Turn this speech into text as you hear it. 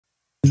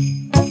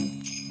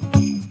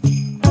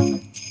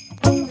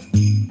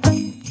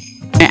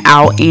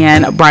out,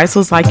 and Brice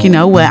was like, you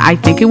know what, I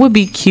think it would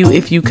be cute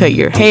if you cut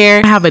your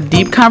hair. Have a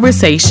deep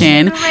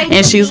conversation,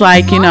 and she's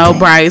like, you know,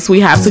 Brice, we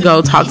have to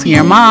go talk to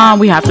your mom.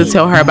 We have to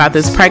tell her about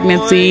this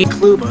pregnancy.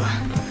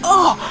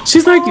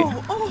 She's like,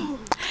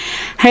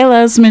 hey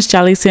loves, Miss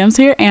Jolly Sims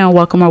here, and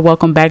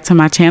welcome back to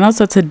my channel.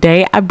 So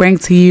today I bring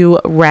to you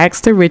Rags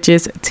to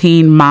Riches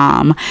Teen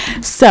Mom.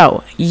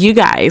 So you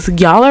guys,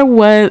 y'all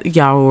were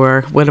supposed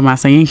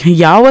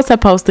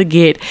to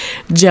get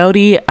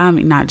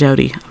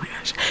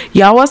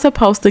y'all was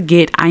supposed to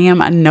get I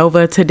Am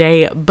Nova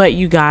today, but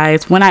you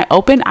guys, when I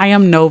opened I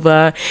Am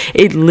Nova,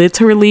 it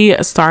literally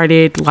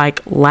started like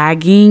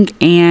lagging,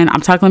 and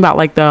I'm talking about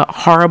like the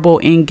horrible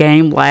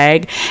in-game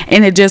lag,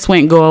 and it just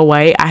wouldn't go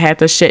away. I had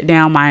to shut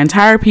down my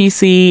entire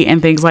PC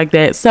and things like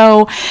that.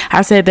 So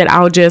I said that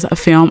I'll just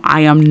film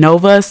I Am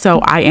Nova. So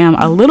I am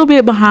a little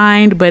bit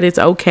behind, but it's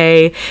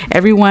okay.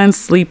 Everyone's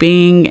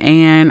sleeping,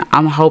 and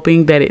I'm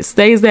hoping that it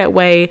stays that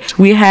way.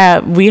 We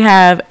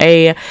have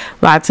a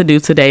lot to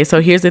do today. So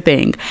here's the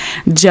thing.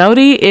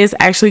 Jodie is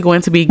actually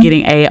going to be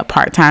getting a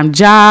part-time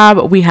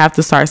job. We have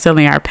to start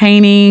selling our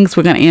paintings.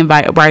 We're going to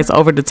invite Brice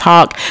over to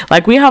talk.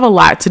 Like, we have a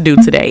lot to do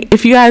today.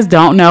 If you guys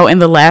don't know, in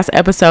the last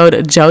episode,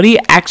 Jodie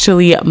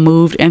actually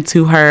moved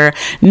into her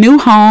new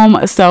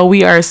home. So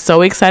we are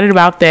so excited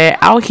about that.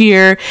 Out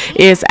here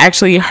is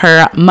actually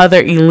her mother,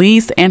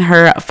 Elise, and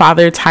her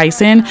father,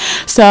 Tyson.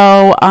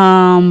 So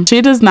she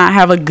does not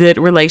have a good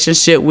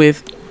relationship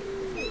with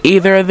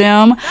either of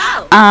them.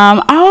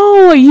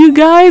 Oh, you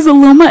guys,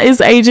 Luma is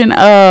aging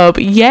up.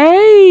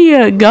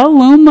 Yay, go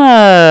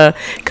Luma.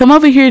 Come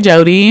over here,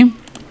 Jodie.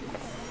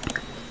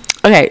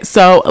 Okay,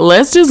 so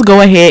let's just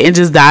go ahead and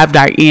just dive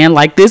in.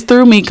 Like, this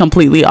threw me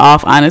completely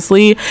off,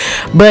 honestly,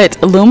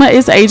 but Luma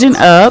is aging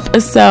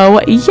up,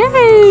 so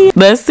yay.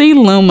 Let's see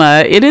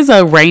Luma. It is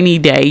a rainy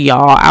day,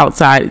 y'all,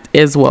 outside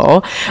as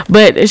well,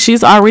 but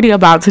she's already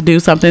about to do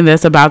something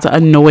that's about to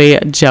annoy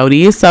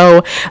Jodie.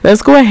 So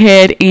let's go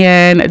ahead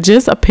and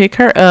just pick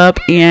her up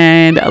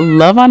and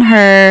love on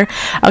her.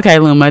 Okay,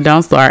 Luma,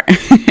 don't start.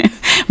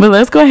 But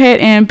let's go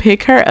ahead and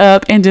pick her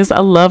up and just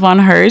love on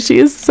her. She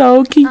is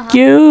so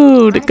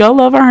cute. Go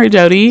love on her,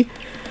 Jodie.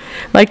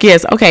 Like,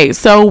 yes. Okay,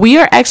 so we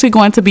are actually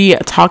going to be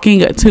talking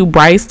to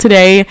Brice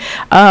today.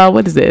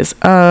 What is this?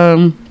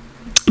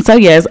 So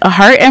yes,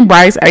 her and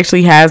Brice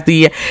actually has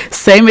the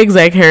same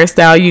exact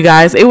hairstyle, you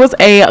guys. It was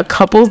a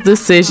couple's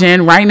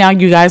decision. Right now,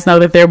 you guys know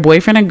that they're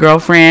boyfriend and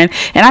girlfriend,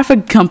 and I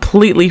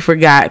completely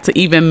forgot to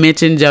even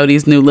mention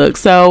Jodie's new look.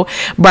 So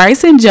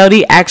Brice and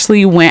Jodie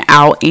actually went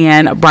out,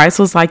 and Brice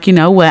was like, you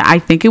know what, I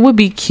think it would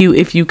be cute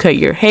if you cut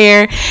your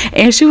hair.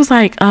 And she was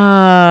like,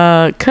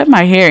 cut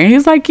my hair. And he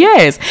was like,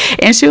 yes.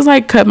 And she was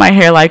like, cut my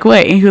hair like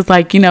what? And he was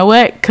like, you know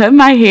what, cut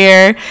my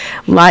hair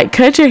like,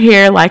 cut your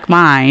hair like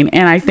mine.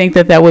 And I think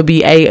that that would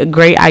be a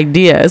great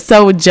idea.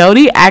 So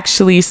Jodie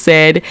actually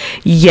said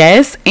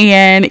yes,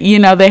 and you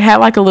know, they had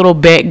like a little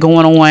bet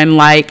going on,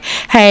 like,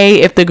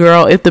 hey, if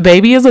the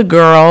baby is a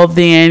girl,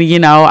 then you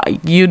know,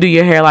 you do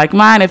your hair like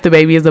mine. If the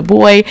baby is a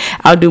boy,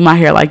 I'll do my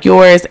hair like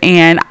yours.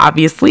 And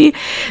obviously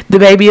the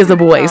baby is a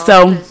boy,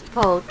 so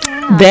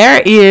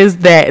there is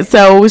that.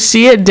 So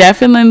she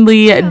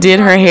definitely did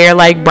her hair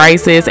like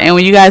Brice's, and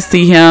when you guys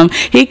see him,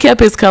 he kept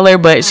his color,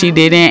 but she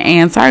didn't.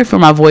 And sorry for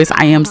my voice,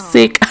 I am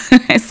sick.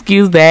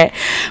 Excuse that.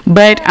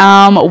 But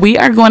we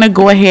are going to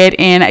go ahead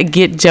and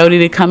get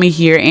Jodie to come in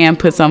here and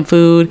put some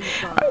food.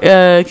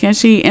 Can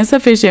she?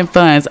 Insufficient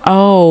funds.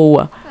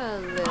 Oh,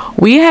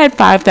 we had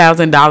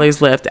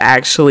 $5,000 left.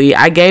 Actually,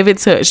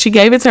 she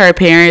gave it to her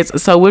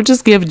parents, so we'll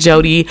just give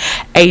Jodie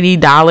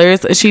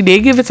 $80. She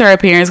did give it to her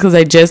parents because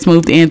they just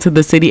moved into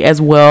the city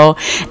as well,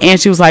 and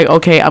she was like,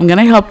 okay, I'm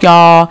gonna help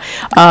y'all.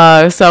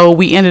 So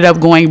we ended up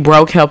going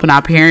broke helping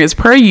our parents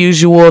per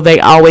usual. They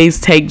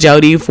always take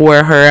Jodie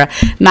for her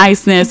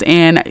niceness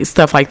and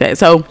stuff like that.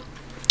 So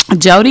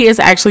Jodie is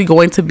actually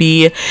going to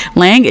be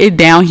laying it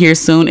down here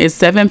soon. It's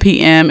 7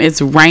 p.m. It's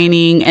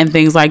raining and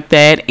things like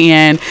that.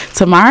 And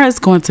tomorrow is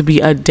going to be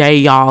a day,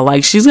 y'all.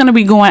 Like, she's going to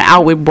be going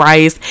out with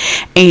Brice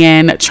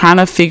and trying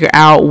to figure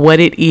out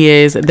what it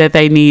is that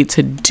they need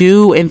to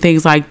do and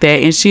things like that.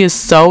 And she is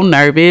so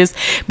nervous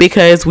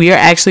because we are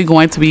actually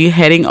going to be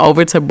heading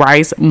over to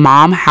Brice's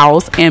mom's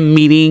house and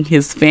meeting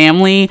his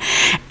family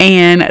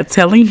and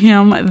telling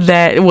them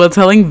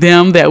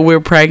that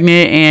we're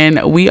pregnant,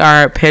 and we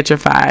are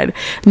petrified.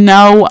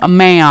 No,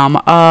 ma'am.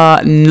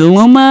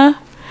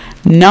 Luma,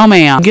 no,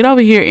 ma'am. Get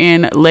over here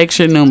and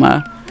lecture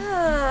Luma.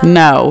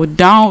 No,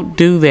 don't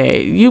do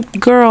that. You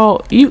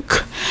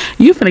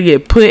finna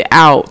get put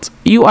out.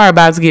 You are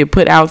about to get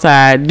put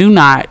outside. Do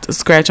not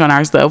scratch on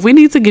our stuff. We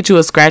need to get you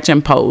a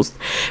scratching post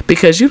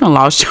because you done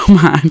lost your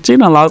mind. You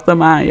done lost the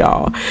mind,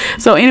 y'all.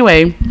 So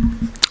anyway,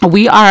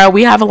 we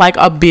have like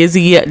a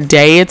busy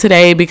day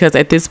today, because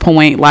at this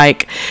point,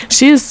 like,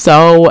 she is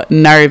so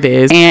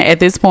nervous, and at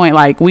this point,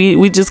 like,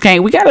 we just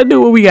can't. We gotta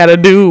do what we gotta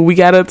do. We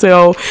gotta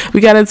tell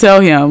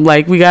him,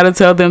 like, we gotta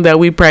tell them that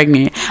we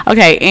pregnant.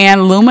 Okay,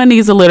 and Luma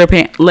needs a litter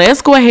pan.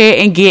 Let's go ahead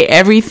and get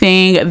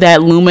everything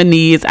that Luma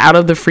needs out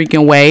of the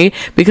freaking way,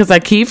 because I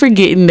keep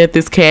forgetting that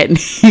this cat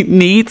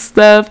needs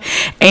stuff,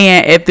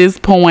 and at this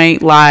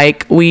point,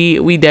 like,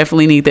 we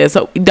definitely need that.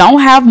 So we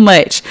don't have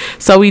much,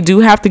 so we do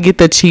have to get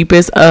the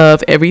cheapest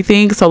of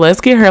everything. So let's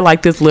get her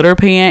like this litter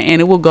pan,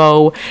 and it will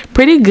go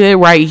pretty good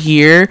right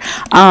here.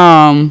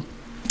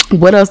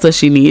 What else does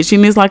she need? She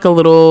needs like a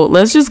little,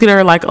 let's just get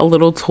her like a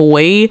little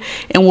toy,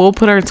 and we'll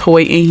put her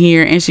toy in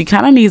here, and she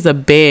kind of needs a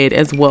bed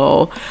as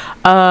well.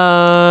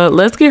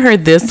 Let's get her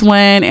this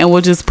one, and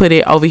we'll just put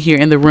it over here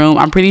in the room.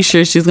 I'm pretty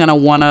sure she's gonna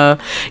wanna,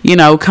 you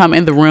know, come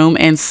in the room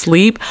and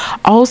sleep.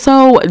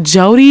 Also,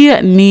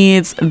 Jodie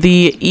needs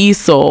the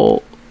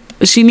easel.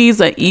 She needs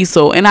an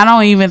easel, and I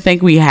don't even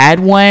think we had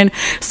one,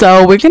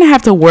 so we're gonna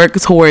have to work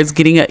towards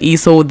getting an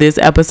easel this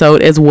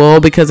episode as well,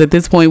 because at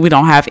this point we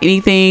don't have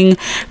anything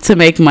to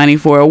make money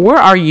for. Where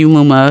are you,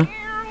 Luma?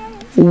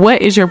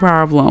 What is your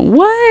problem?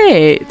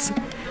 What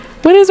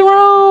is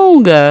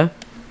wrong?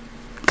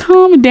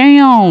 Calm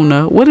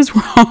down. What is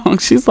wrong?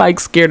 She's like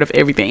scared of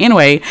everything.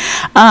 Anyway,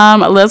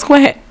 let's go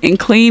ahead and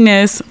clean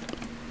this.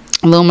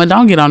 Luma,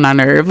 don't get on my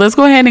nerve. Let's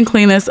go ahead and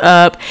clean this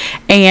up,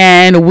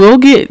 and we'll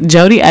get,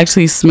 Jodie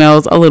actually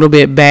smells a little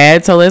bit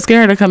bad, so let's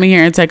get her to come in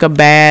here and take a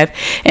bath.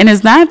 And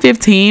it's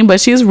 9:15,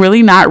 but she's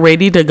really not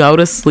ready to go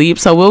to sleep,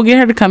 so we'll get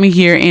her to come in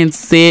here and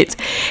sit.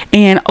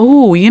 And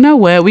oh, you know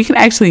what, we can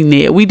actually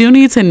knit. We do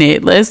need to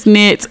knit. Let's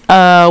knit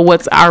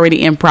what's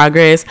already in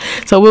progress.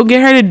 So we'll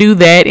get her to do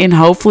that, and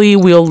hopefully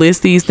we'll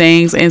list these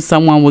things and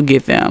someone will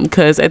get them,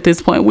 because at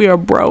this point we are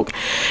broke.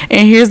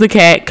 And here's the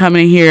cat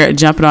coming in here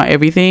jumping on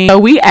everything. So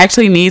we actually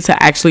need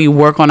to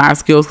work on our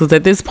skills, because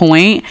at this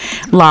point,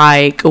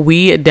 like,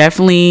 we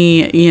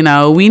definitely, you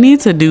know, we need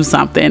to do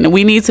something.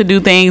 We need to do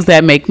things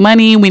that make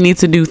money. We need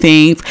to do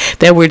things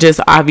that we're just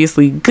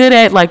obviously good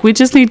at. Like, we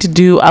just need to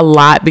do a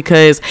lot,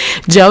 because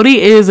Jodie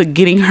is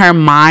getting her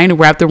mind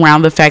wrapped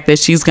around the fact that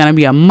she's gonna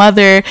be a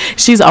mother.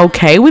 She's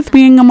okay with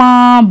being a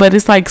mom, but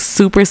it's like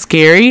super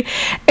scary.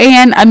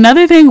 And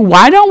another thing,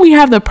 why don't we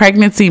have the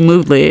pregnancy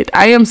moodlet?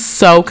 I am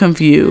so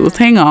confused.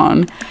 Hang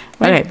on.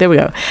 Okay, there we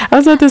go. I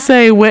was about to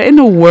say, what in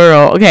the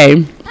world?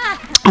 Okay,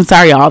 I'm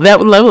sorry, y'all.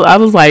 That level, I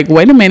was like,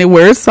 wait a minute,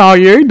 where's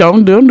Sawyer?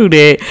 Don't do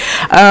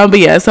that. But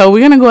yeah, so we're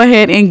gonna go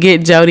ahead and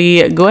get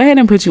Jodie. Go ahead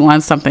and put you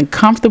on something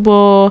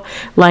comfortable.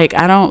 Like,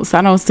 I don't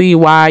see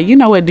why. You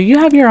know what? Do you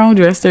have your own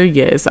dresser?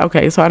 Yes.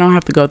 Okay, so I don't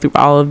have to go through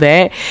all of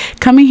that.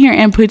 Come in here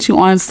and put you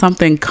on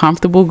something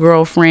comfortable,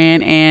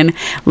 girlfriend, and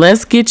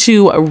let's get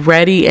you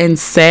ready and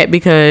set,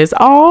 because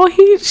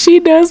she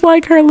does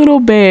like her little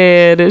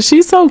bed.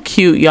 She's so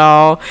cute,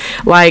 y'all.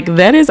 Like,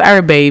 that is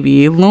our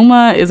baby.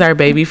 Luma is our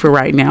baby for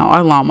right now.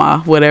 Or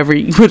Llama,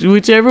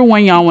 whichever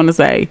one y'all want to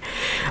say.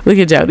 Look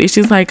at Jodie.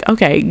 She's like,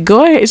 okay,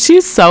 go ahead.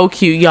 She's so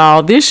cute,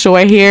 y'all. This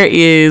short hair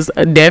is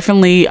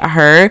definitely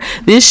her.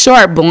 This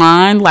short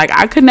blonde, like,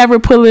 I could never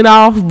pull it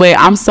off, but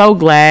I'm so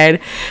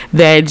glad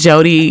that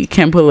Jodie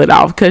can pull it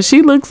off, because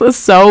she looks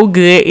so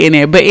good in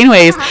it. But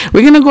anyways,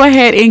 we're gonna go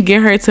ahead and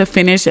get her to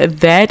finish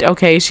that.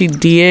 Okay, she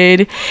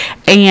did.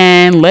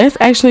 And let's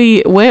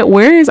actually,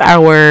 where is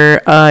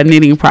our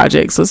knitting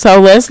project? So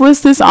let's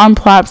list this on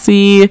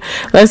Plopsy.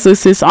 Let's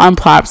list this on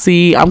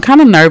Plopsy. I'm kind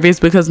of nervous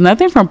because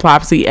nothing from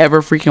Plopsy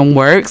ever freaking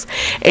works,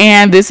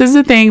 and this is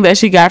the thing that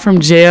she got from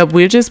Jeb.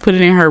 We'll just put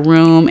it in her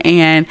room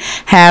and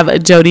have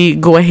Jodie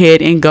go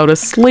ahead and go to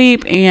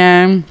sleep,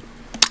 and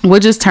we'll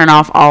just turn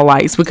off all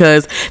lights,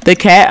 because the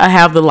cat will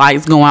have the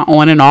lights going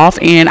on and off,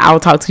 and I'll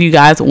talk to you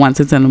guys once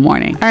it's in the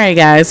morning. All right,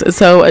 guys,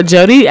 so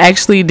Jodie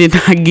actually did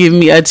not give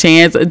me a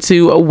chance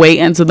to wait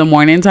until the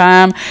morning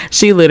time.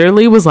 She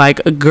literally was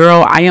like,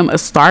 girl, I am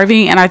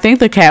starving, and I think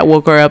the cat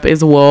woke her up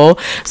as well.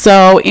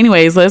 So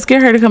anyways, let's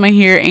get her to come in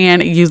here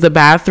and use the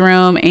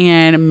bathroom,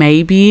 and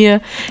maybe,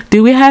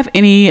 do we have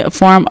any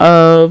form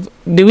of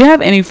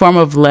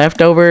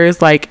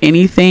leftovers, like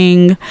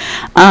anything?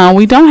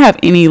 We don't have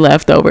any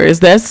leftovers.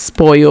 That's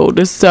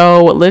spoiled.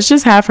 So let's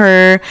just have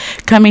her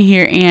come in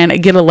here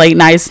and get a late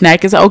night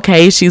snack. It's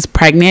okay, she's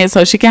pregnant,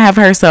 so she can have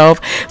herself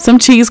some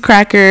cheese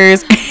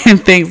crackers and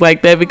things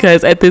like that,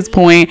 because at this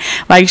point,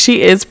 like,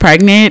 she is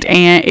pregnant,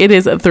 and it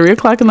is 3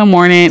 o'clock in the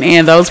morning,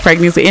 and those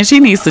pregnancy, and she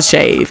needs to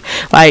shave.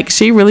 Like,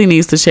 she really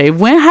needs to shave.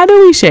 How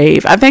do we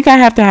shave? I think I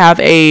have to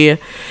have a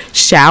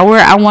shower,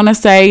 I want to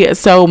say.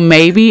 So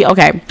maybe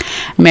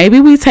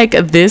we take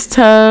this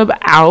tub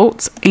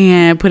out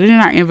and put it in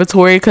our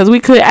inventory, because we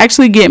could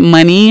actually get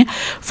money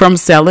from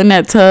selling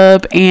that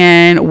tub.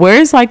 And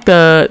where's like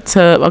the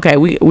tub? Okay,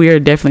 we are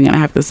definitely gonna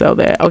have to sell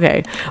that.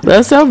 Okay,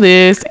 let's sell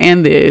this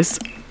and this.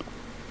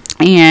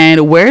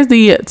 And where's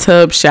the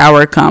tub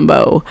shower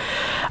combo?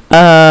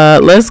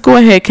 Let's go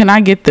ahead. Can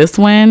I get this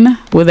one?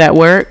 Would that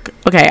work?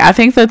 Okay, I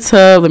think the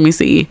tub, let me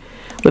see,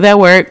 would that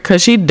work?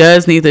 Because she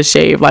does need to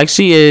shave. Like,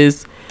 she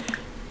is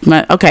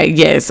Okay,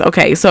 yes.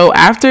 Okay, so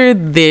after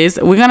this,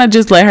 we're gonna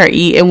just let her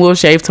eat and we'll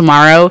shave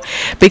tomorrow,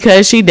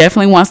 because she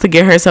definitely wants to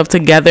get herself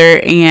together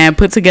and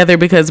put together,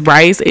 because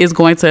Brice is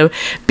going to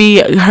be,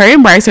 her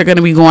and Brice are going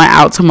to be going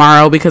out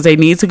tomorrow, because they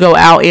need to go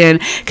out and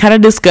kind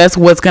of discuss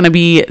what's going to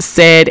be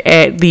said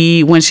at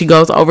the, when she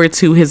goes over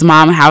to his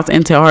mom's house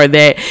and tell her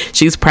that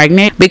she's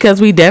pregnant,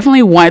 because we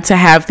definitely want to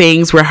have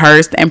things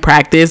rehearsed and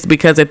practiced,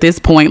 because at this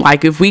point,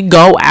 like, if we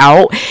go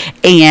out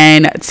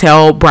and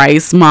tell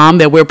Brice's mom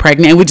that we're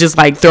pregnant and we just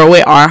like throw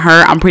it on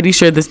her, I'm pretty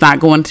sure that's not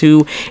going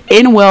to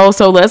end well.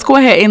 So let's go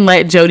ahead and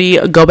let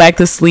Jodie go back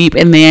to sleep,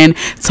 and then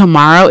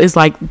tomorrow is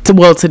like,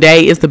 well,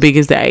 today is the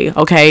biggest day.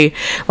 Okay,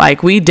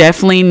 like, we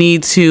definitely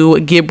need to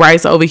get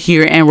Brice over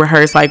here and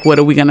rehearse, like, what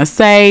are we gonna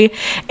say,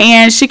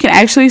 and she can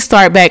actually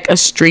start back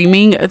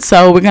streaming,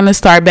 so we're gonna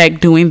start back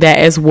doing that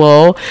as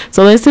well.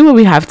 So let's see what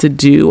we have to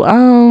do.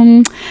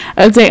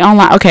 Update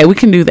online. Okay, we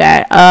can do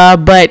that.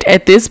 But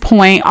at this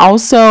point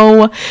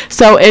also,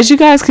 so as you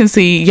guys can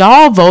see,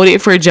 y'all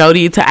voted for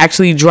Jodie to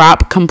actually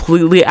drop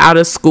completely out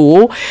of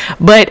school,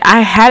 but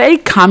I had a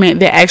comment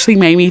that actually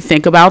made me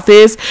think about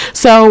this.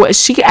 So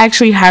she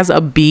actually has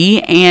a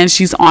B and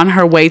she's on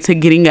her way to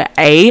getting an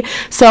A.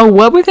 So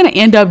what we're going to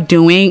end up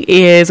doing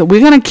is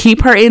we're going to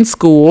keep her in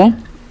school,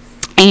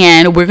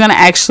 and we're going to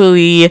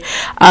actually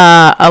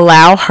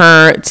allow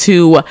her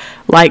to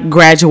like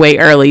graduate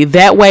early.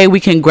 That way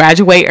we can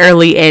graduate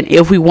early, and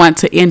if we want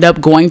to end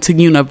up going to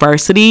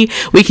university,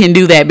 we can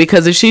do that,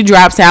 because if she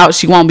drops out,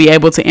 she won't be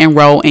able to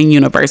enroll in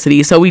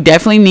university. So we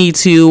definitely need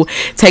to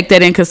take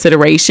that in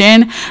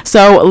consideration.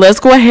 So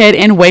let's go ahead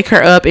and wake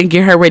her up and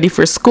get her ready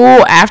for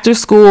school. After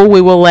school, we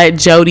will let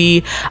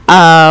Jodie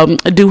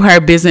do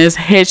her business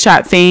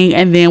headshot thing,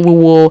 and then we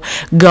will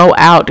go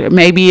out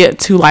maybe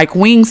to like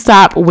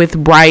Wingstop with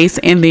Brice,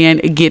 and then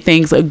get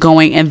things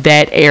going in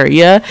that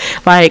area.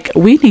 Like,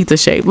 we need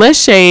to shave. Let's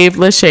shave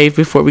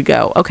before we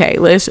go. Okay,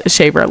 let's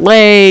shave her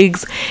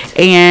legs,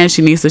 and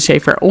she needs to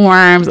shave her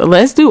arms.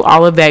 Let's do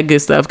all of that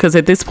good stuff, because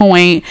at this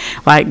point,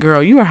 like,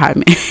 girl, you are a hot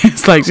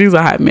mess. Like, she's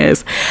a hot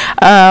mess.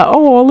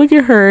 Oh, look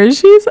at her,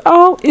 she's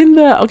all in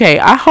the, okay,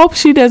 I hope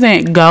she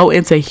doesn't go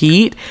into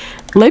heat.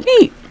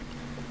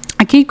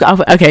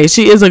 Okay,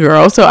 she is a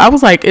girl. So I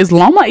was like, is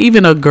Loma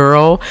even a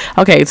girl?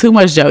 Okay, too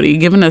much Jodie,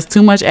 giving us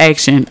too much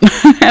action.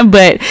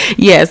 But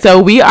yeah,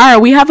 so we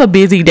have a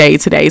busy day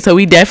today. So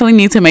we definitely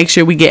need to make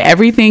sure we get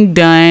everything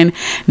done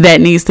that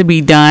needs to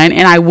be done.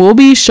 And I will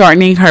be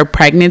shortening her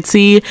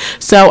pregnancy.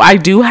 So I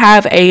do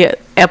have a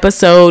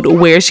episode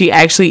where she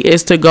actually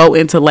is to go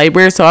into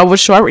labor, so I will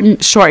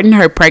shorten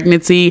her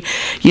pregnancy,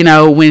 you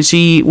know, when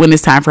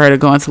it's time for her to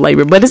go into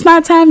labor, but it's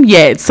not time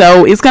yet,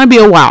 so it's gonna be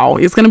a while,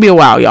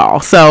 y'all,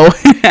 so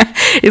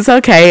it's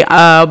okay.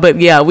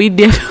 But yeah, we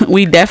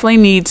definitely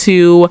need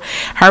to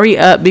hurry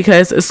up,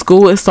 because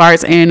school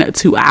starts in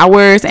 2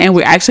 hours, and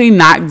we're actually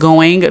not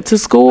going to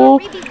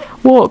school.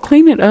 Well,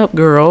 clean it up,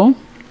 girl.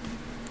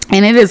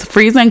 And it is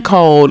freezing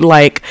cold.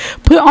 Like,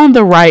 put on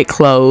the right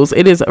clothes.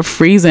 It is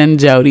freezing,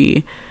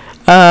 Jodie.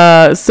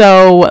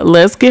 So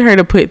let's get her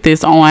to put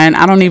this on.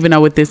 I don't even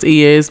know what this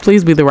is.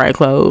 Please be the right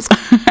clothes.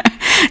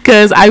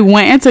 Because I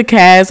went into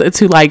Cass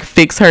to like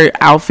fix her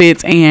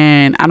outfits,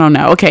 and I don't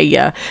know. Okay,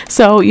 yeah.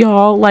 So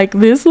y'all, like,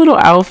 this little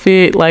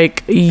outfit,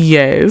 like,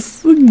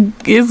 yes,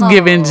 it's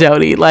giving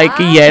Jodie. Like,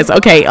 yes.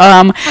 Okay.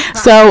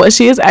 So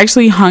she is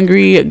actually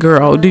hungry.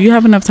 Girl, do you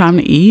have enough time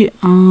to eat?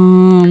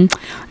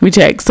 Let me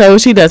check. So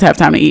she does have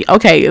time to eat.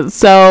 Okay,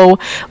 so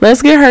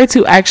let's get her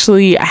to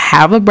actually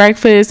have a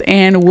breakfast,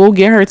 and we'll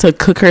get her to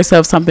cook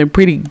herself something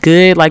pretty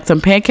good, like some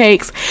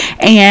pancakes,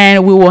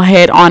 and we will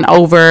head on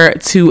over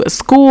to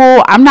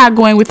school. I'm not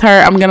going with her.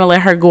 I'm gonna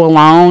let her go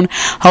alone.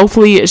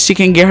 Hopefully she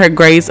can get her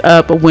grades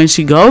up when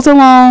she goes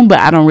alone, but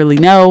I don't really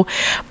know.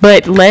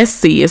 But let's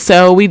see.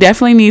 So we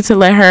definitely need to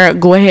let her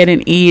go ahead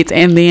and eat.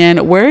 And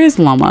then, where is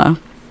Loma?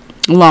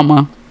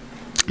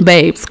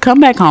 Babes, come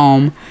back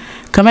home.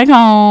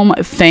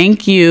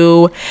 Thank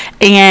you.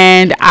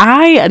 And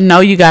I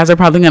know you guys are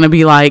probably going to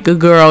be like,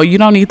 girl, you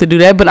don't need to do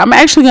that, but I'm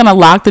actually going to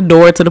lock the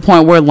door to the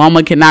point where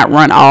Loma cannot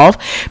run off,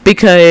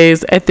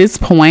 because at this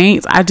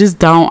point,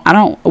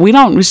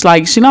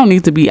 she don't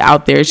need to be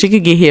out there. She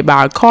could get hit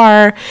by a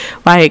car.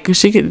 Like,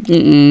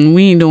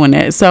 we ain't doing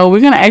that. So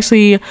we're going to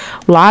actually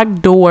lock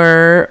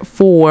door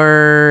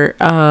for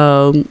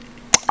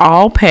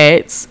all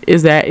pets.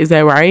 Is that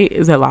right?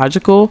 Is that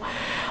logical?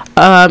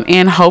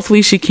 And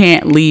hopefully she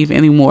can't leave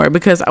anymore,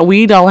 because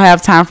we don't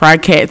have time for our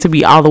cat to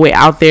be all the way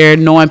out there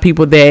knowing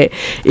people that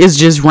is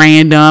just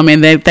random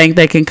and they think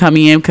they can come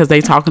in because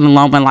they talking to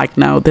Loma. Like,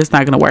 no, that's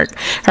not gonna work.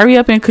 Hurry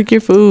up and cook your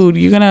food.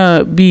 You're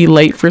gonna be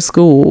late for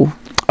school.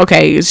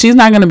 Okay, she's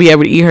not gonna be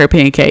able to eat her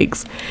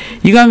pancakes.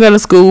 You're gonna go to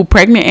school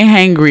pregnant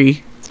and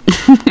hangry.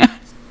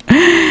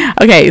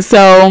 Okay,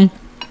 so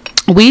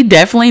we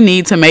definitely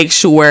need to make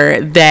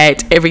sure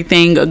that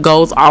everything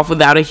goes off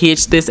without a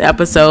hitch this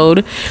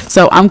episode.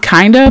 So I'm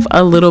kind of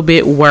a little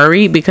bit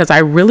worried, because I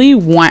really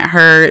want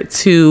her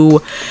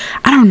to,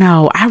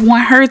 I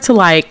want her to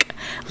like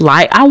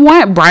I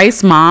want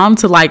Brice's mom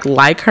to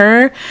like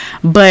her.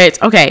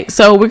 But okay,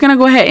 so we're gonna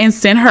go ahead and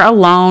send her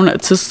alone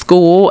to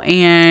school,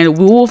 and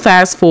we will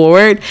fast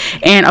forward.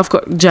 And of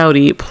course,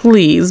 Jodie,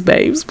 please,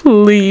 babes,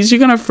 please, you're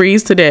gonna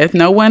freeze to death.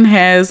 No one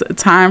has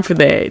time for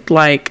that.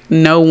 Like,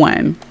 no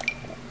one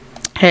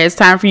has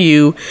time for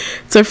you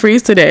to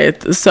freeze to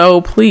death.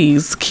 So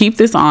please keep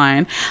this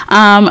on.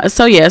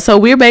 So yeah, so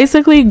we're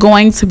basically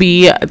going to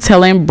be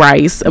telling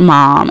Brice's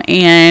mom,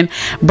 and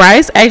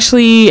Brice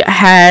actually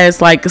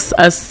has like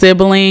a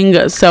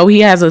sibling. So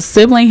he has a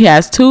sibling, he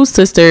has 2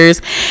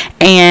 sisters,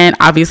 and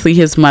obviously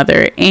his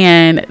mother.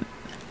 And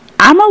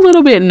I'm a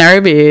little bit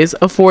nervous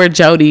for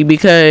Jodie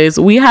because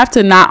we have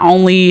to not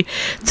only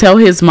tell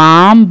his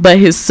mom, but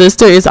his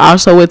sister is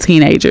also a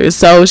teenager.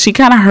 So she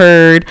kind of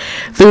heard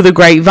through the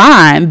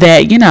grapevine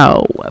that, you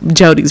know,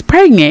 Jodie's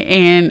pregnant,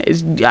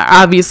 and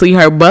obviously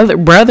her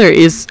brother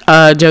is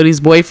Jodie's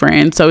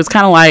boyfriend. So it's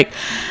kind of like,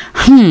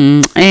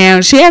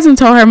 and she hasn't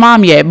told her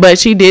mom yet, but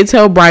she did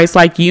tell Brice,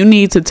 like, you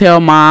need to tell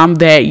mom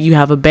that you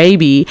have a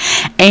baby.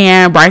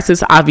 And Brice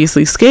is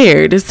obviously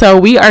scared. So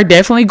we are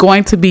definitely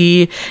going to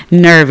be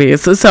nervous.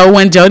 So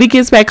when Jodie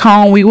gets back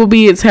home, we will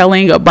be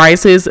telling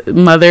Brice's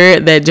mother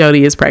that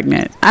Jodie is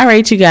pregnant. All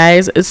right, you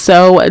guys.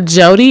 So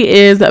Jodie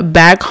is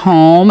back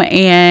home,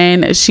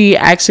 and she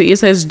actually, it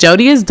says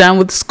Jodie is done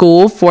with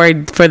school for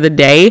the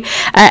day.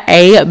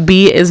 A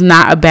B is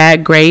not a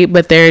bad grade,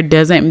 but that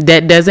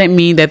doesn't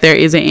mean that there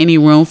isn't any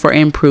room for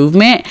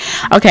improvement.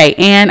 Okay,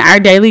 and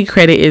our daily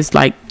credit is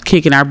like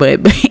kicking our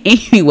butt. But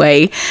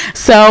anyway,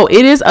 so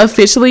it is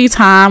officially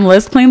time.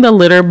 Let's clean the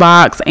litter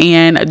box,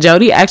 and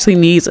Jodie actually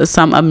needs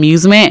some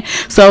amusement.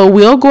 So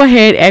we'll go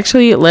ahead,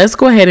 let's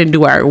go ahead and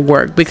do our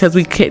work, because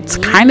we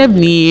kind of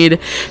need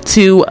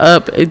to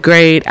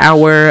upgrade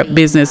our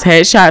business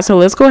headshot. So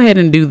let's go ahead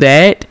and do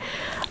that.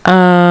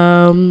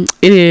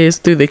 It is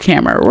through the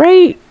camera,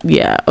 right?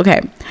 Yeah,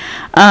 okay.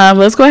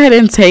 Let's go ahead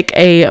and take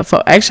a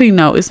photo. Actually,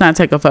 no, it's not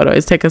take a photo,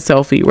 it's take a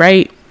selfie,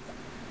 right?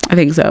 I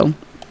think so.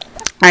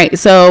 All right,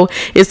 so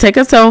it's take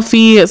a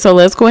selfie. So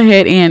let's go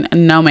ahead and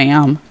no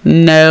ma'am.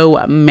 Come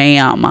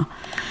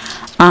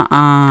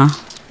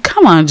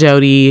on,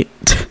 Jodie.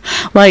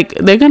 Like,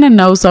 they're gonna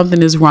know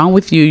something is wrong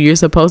with you. You're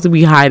supposed to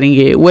be hiding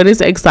it. What is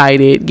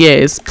excited?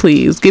 Yes,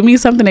 please give me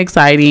something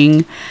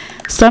exciting,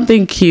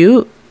 something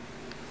cute.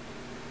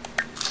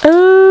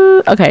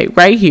 Okay,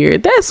 right here.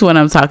 That's what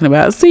I'm talking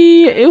about.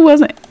 See, it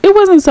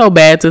wasn't so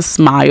bad to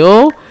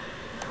smile.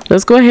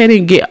 Let's go ahead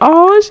and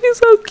oh, she's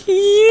so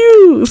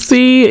cute.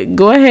 See,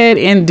 go ahead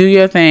and do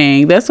your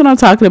thing. That's what I'm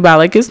talking about.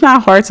 Like, it's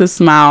not hard to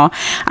smile.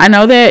 I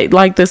know that,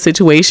 like, the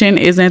situation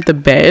isn't the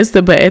best,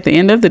 but at the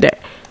end of the day,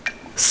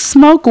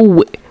 Smoke,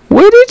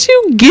 where did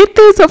you get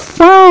this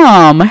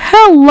from?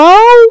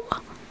 Hello?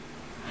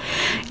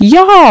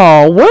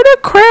 Y'all, what the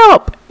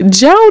crap?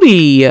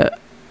 Jodie.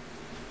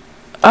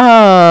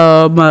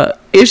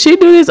 If she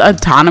do this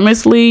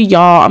autonomously,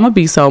 y'all, I'm gonna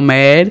be so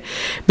mad,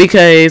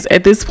 because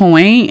at this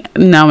point,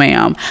 no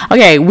ma'am.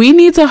 Okay, we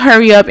need to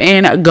hurry up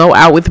and go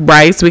out with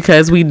Brice,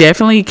 because we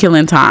definitely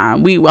killing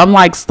time. I'm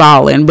like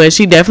stalling, but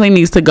she definitely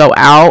needs to go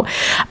out.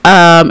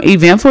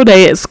 Eventful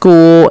day at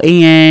school,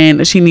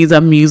 and she needs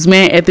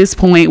amusement. At this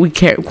point, we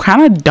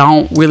kind of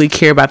don't really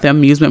care about the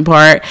amusement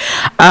part.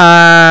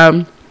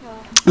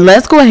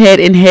 Let's go ahead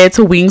and head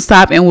to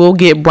Wingstop, and we'll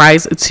get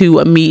Brice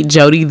to meet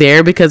Jodie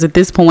there, because at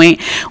this point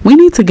we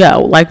need to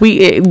go. Like,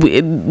 we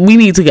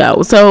need to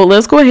go. So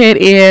let's go ahead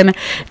and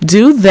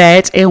do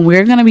that, and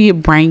we're gonna be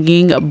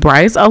bringing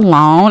Brice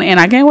along, and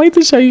I can't wait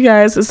to show you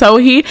guys. So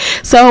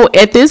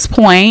at this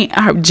point,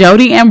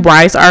 Jodie and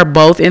Brice are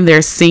both in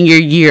their senior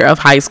year of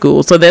high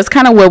school. So that's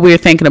kind of what we're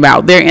thinking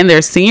about. They're in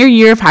their senior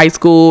year of high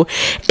school,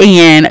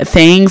 and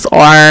things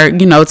are,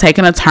 you know,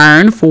 taking a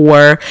turn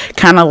for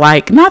kind of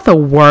like, not the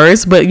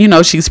worst, but, you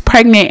know, she's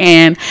pregnant,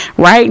 and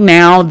right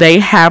now they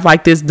have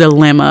like this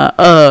dilemma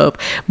of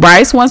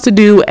Brice wants to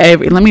do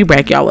let me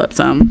back y'all up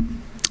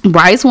some.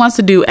 Brice wants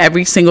to do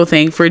every single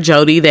thing for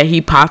Jodie that he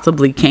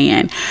possibly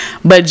can,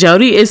 but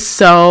Jodie is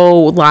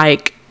so,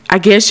 like, I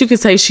guess you could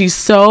say she's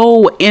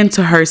so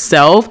into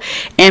herself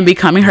and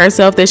becoming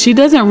herself that she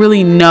doesn't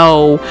really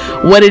know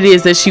what it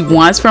is that she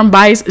wants from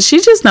Brice. She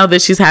just knows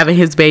that she's having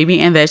his baby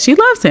and that she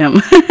loves him.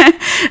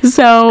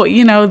 So,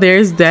 you know,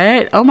 there's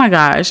that. Oh my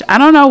gosh. I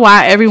don't know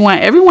why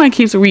everyone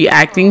keeps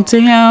reacting to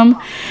him,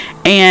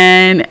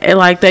 and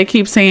like they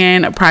keep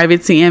saying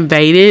privacy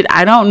invaded.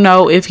 I don't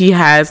know if he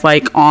has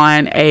like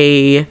on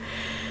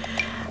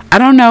I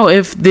don't know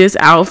if this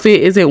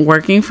outfit isn't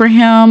working for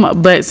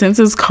him, but since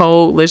it's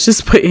cold, let's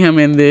just put him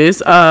in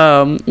this.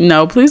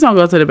 No, please don't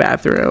go to the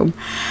bathroom.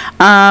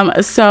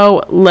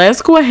 So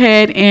let's go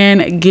ahead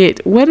and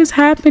what is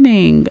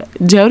happening?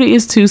 Jodie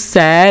is too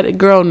sad.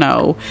 Girl,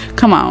 no.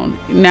 Come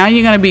on. Now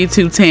you're going to be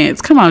too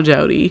tense. Come on,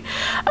 Jodie.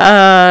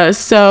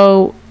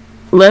 So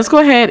let's go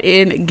ahead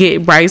and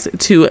get Brice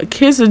to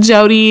kiss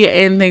Jodie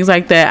and things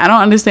like that. I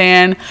don't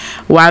understand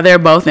why they're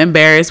both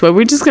embarrassed, but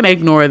we're just gonna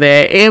ignore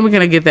that and we're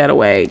gonna get that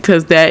away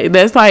because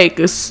that's like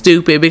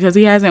stupid because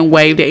he hasn't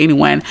waved at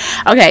anyone.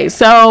 Okay,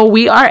 so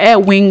we are at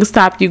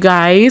Wingstop, you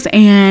guys,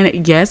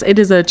 and yes, it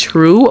is a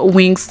true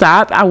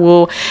Wingstop. I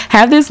will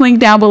have this link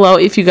down below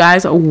if you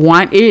guys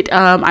want it.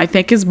 I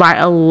think it's by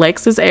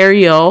Alexis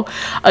Ariel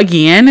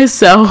again,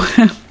 so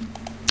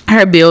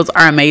her builds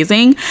are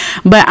amazing,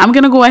 but I'm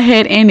gonna go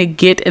ahead and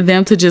get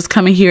them to just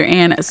come in here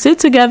and sit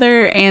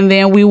together, and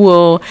then we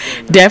will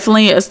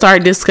definitely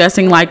start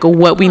discussing like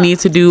what we need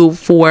to do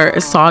for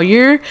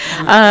Sawyer.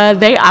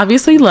 They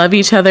obviously love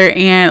each other,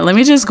 and let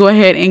me just go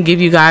ahead and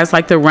give you guys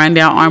like the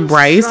rundown on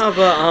Brice.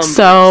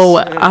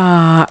 So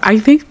I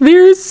think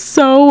they're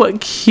so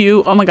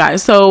cute. Oh my god.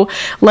 So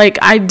like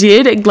I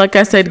did, like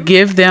I said,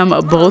 give them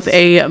both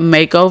a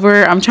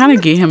makeover. I'm trying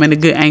to get him in a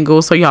good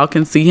angle so y'all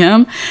can see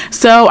him.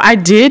 So I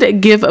did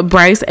give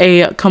Brice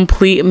a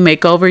complete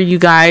makeover, you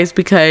guys,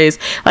 because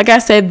like I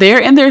said,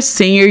 they're in their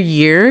senior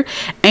year,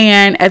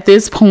 and at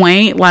this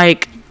point,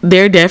 like,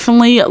 they're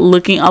definitely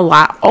looking a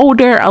lot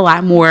older, a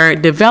lot more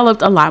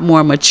developed, a lot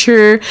more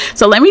mature.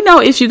 So let me know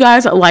if you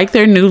guys like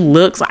their new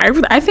looks.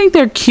 I think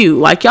they're cute.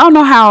 Like, y'all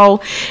know how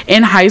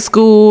in high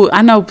school,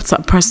 I know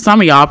some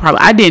of y'all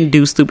probably, I didn't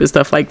do stupid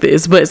stuff like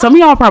this, but some of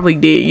y'all probably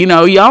did. You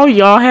know,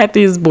 y'all had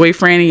this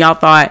boyfriend and y'all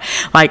thought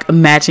like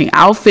matching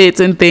outfits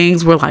and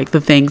things were like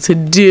the thing to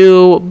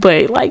do.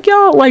 But like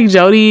y'all, like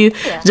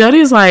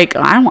Jodie's like,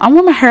 I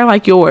want my hair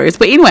like yours.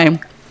 But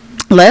anyway,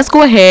 let's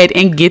go ahead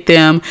and get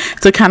them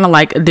to kind of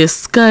like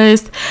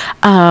discuss.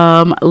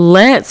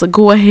 Let's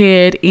go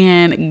ahead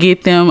and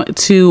get them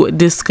to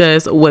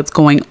discuss what's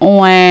going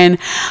on.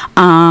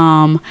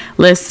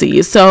 Let's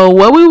see. So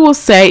what we will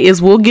say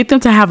is we'll get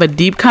them to have a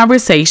deep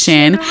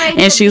conversation,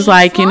 and she's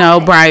like, you know,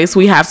 Brice,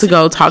 we have to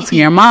go talk to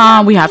your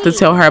mom. We have to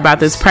tell her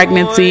about this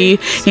pregnancy.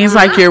 He's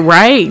like, you're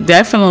right.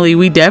 Definitely.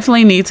 We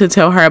definitely need to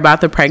tell her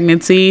about the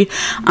pregnancy.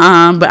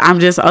 But I'm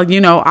just, you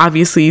know,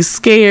 obviously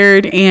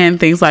scared and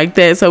things like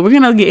that. So we're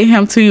gonna get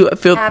him to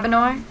feel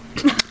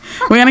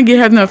we're gonna get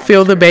him to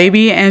feel the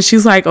baby, and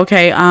she's like,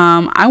 okay,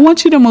 I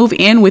want you to move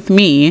in with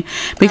me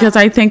because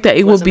I think that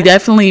it will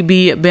definitely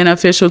be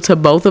beneficial to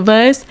both of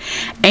us.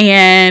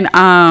 And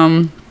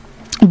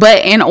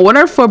but in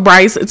order for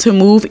Brice to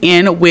move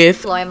in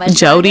with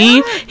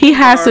Jodie, he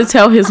has to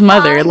tell his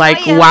mother,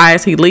 like, why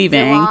is he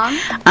leaving?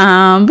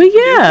 But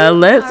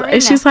yeah,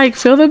 she's like,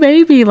 feel the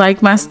baby.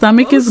 Like, my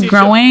stomach is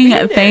growing.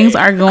 Things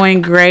are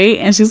going great.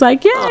 And she's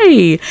like,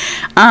 yay.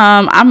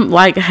 I'm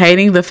like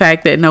hating the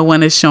fact that no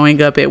one is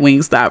showing up at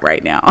Wingstop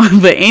right now.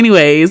 But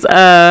anyways,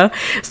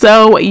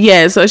 so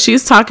yeah, so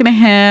she's talking to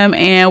him,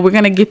 and we're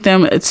going to get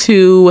them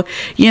to,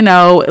 you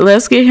know,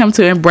 let's get him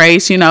to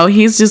embrace, you know,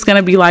 he's just going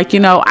to be like, you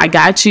know, I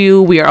got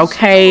you, we are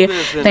okay.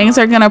 Things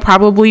are gonna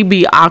probably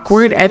be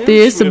awkward at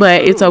this,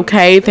 but it's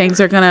okay. Things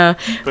are gonna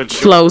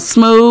flow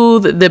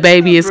smooth. The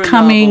baby is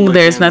coming.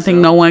 There's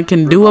nothing no one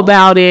can do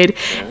about it.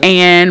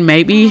 And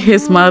maybe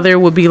his mother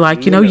will be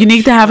like, you know, you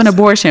need to have an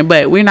abortion,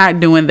 but we're not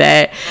doing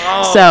that.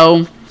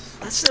 So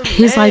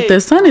he's like, the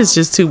sun is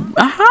just too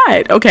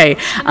hot. Okay.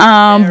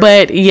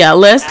 But yeah,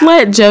 let's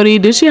let Jodie,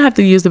 does she have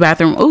to use the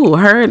bathroom? Ooh,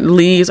 her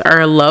leaves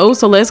are low.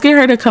 So let's get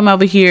her to come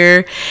over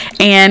here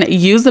and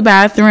use the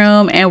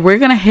bathroom. And we're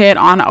going to head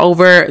on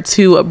over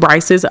to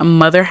Brice's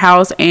mother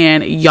house.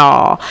 And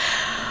y'all,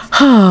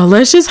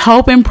 let's just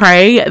hope and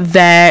pray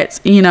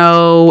that, you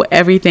know,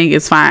 everything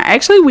is fine.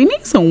 Actually, we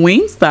need some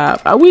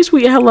Wingstop. I wish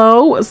we,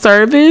 hello,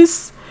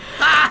 service.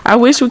 I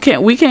wish we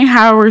can't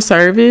hire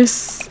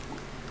service.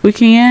 We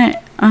can't.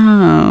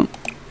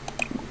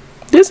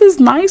 This is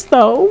nice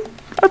though.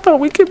 I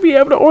thought we could be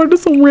able to order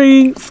some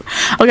rings.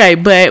 Okay,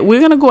 but we're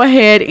gonna go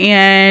ahead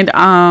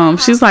and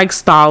she's like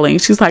stalling.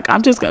 She's like,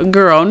 I'm just gonna,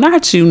 girl,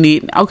 not you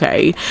knitting.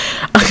 Okay.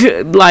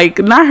 Like,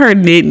 not her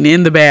knitting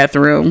in the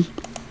bathroom.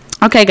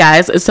 Okay,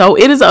 guys, so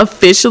it is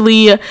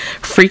officially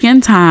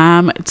freaking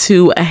time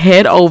to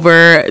head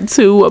over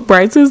to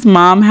Brice's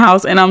mom's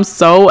house, and I'm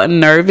so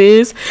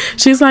nervous.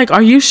 She's like,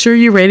 are you sure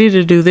you're ready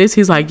to do this?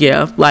 He's like,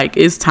 yeah, like,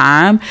 it's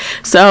time.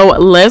 So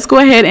let's go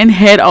ahead and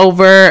head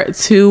over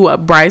to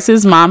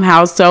Brice's mom's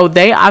house. So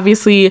they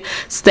obviously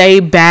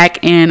stay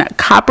back in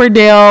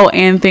Copperdale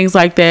and things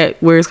like that.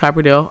 Where's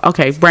Copperdale?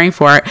 Okay, brain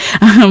fart.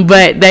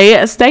 But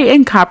they stay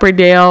in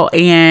Copperdale,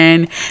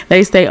 and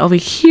they stay over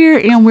here,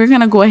 and we're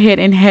gonna go ahead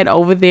and head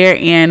over there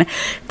and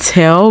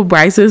tell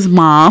Brice's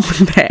mom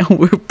that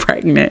we're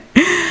pregnant.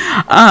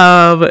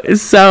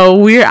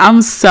 So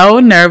I'm so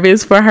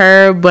nervous for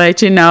her,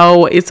 but you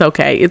know, it's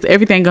okay.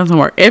 Everything's gonna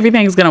work.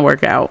 Everything's gonna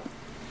work out.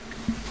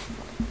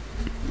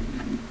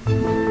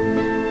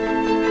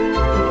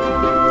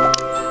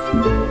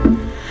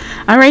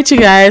 All right, you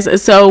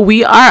guys, so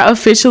we are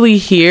officially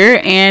here,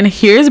 and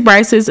here's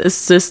Brice's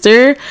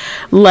sister.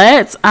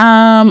 Let's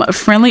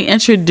friendly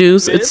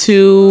introduce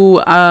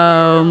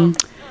to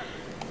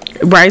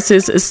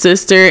Bryce's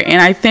sister,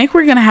 and I think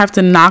we're gonna have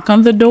to knock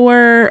on the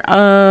door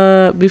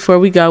before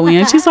we go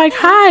in. She's like,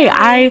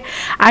 hi,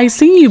 I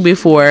seen you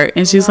before.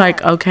 And she's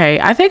like, okay,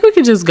 I think we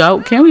could just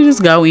go. Can we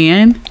just go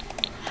in?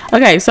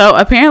 Okay, so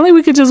apparently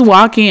we could just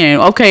walk in.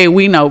 Okay,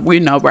 we know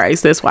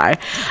Brice, that's why.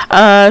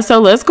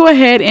 So let's go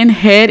ahead and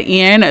head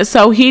in.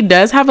 So he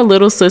does have a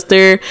little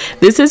sister.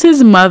 This is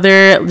his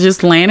mother,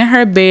 just laying in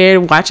her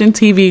bed watching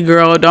TV,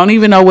 girl. Don't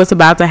even know what's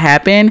about to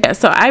happen.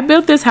 So I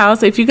built this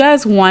house. If you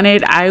guys want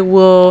it, I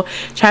will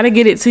try to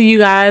get it to you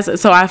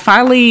guys. So I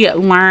finally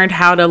learned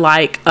how to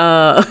like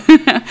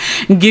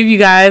give you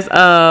guys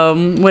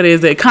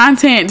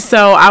content.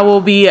 So I will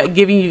be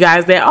giving you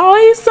guys that. Oh,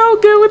 he's so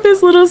good with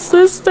his little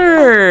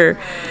sister.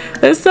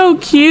 That's so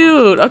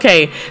cute.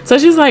 Okay, so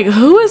she's like,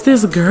 who is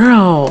this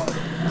girl?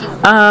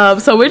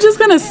 So we're just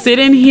gonna sit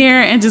in here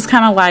and just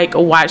kind of like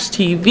watch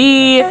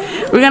TV.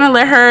 We're gonna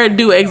let her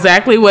do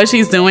exactly what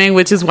she's doing,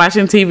 which is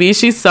watching TV.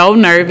 She's so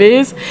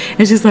nervous,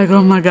 and she's like,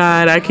 oh my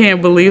god, I can't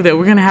believe that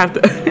we're gonna have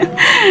to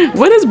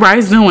what is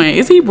Brice doing?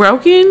 Is he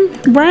broken?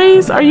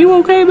 Brice, are you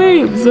okay,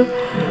 babes?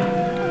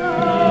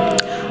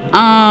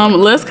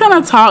 Let's kind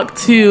of talk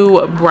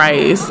to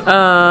Brice.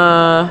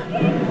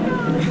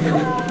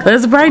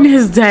 Let's brighten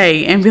his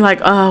day and be like,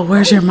 oh,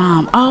 where's your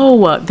mom?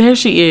 Oh, there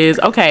she is.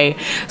 Okay,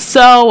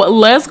 so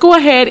let's go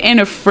ahead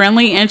and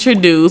friendly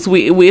introduce.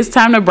 It's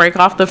time to break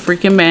off the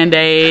freaking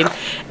band-aid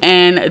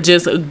and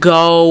just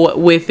go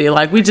with it.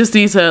 Like, we just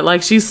need to,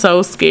 like, she's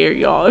so scared,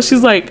 y'all.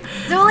 She's like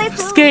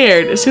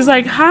scared. She's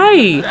like,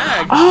 hi.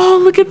 Oh,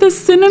 look at the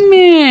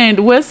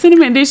cinnamon. What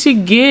cinnamon did she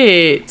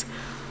get?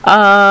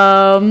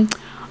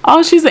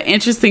 Oh, she's an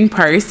interesting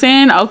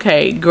person.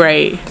 Okay,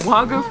 great.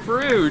 Waga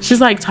fruit. She's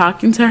like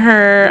talking to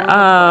her.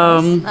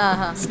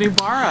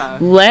 Snubara.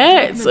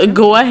 Let's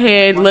go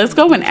ahead. Let's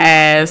go and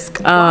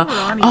ask.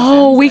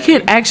 Oh, we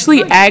could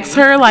actually ask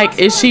her, like,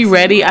 is she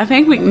ready? I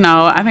think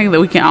that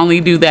we can only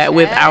do that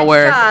with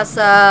our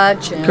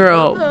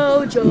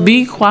girl.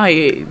 Be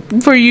quiet.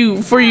 For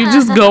you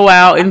just go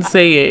out and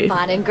say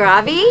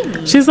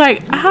it. She's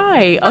like,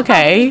 hi.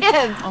 Okay.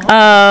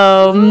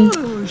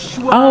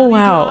 Oh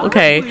wow.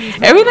 Okay,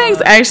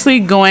 everything's actually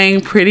going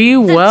pretty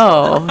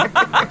well.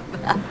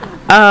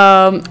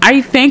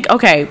 I think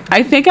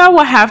I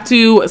will have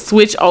to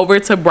switch over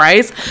to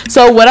Brice.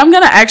 So what I'm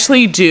gonna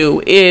actually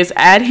do is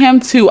add him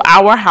to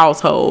our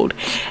household,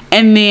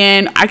 and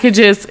then I could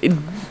just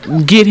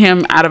get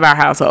him out of our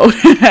household.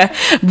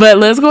 But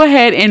let's go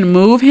ahead and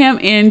move him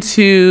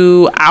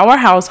into our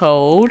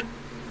household,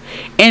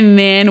 and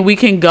then we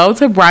can go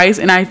to Brice,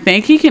 and I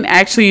think he can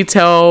actually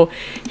tell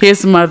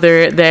his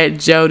mother that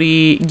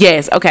Jodie.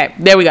 Yes, okay,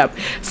 there we go.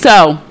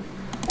 So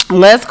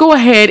let's go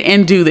ahead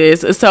and do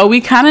this. So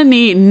we kind of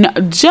need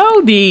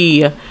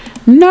Jodie.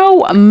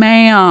 No,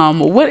 ma'am.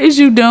 What is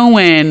you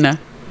doing?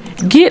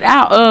 Get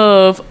out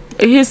of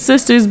his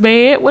sister's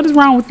bed. What is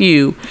wrong with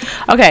you?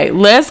 Okay,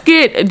 let's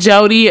get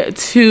Jodie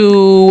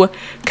to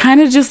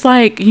kind of just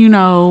like, you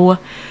know,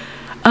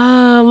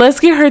 let's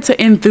get her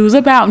to enthuse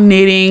about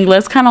knitting.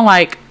 Let's kind of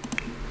like,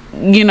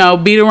 you know,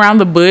 beat around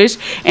the bush,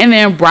 and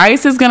then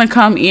Brice is gonna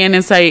come in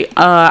and say,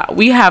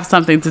 we have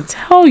something to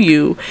tell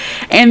you,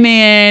 and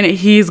then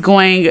he's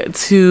going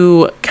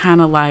to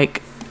kind of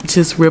like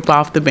just rip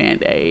off the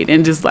band-aid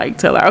and just like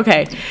tell her,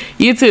 okay,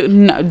 you two,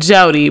 no,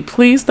 Jodie,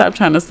 please stop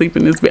trying to sleep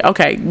in this bed.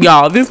 Okay,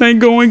 y'all, this ain't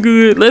going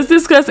good. Let's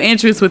discuss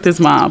interest with his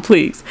mom.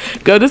 Please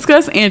go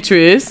discuss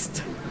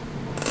interest.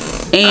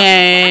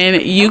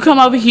 And you come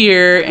over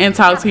here and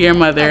talk to your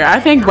mother. I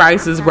think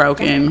Brice is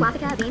broken.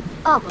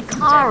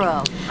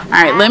 Alright,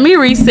 let me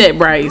reset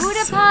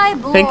Brice. I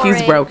think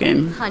he's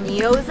broken.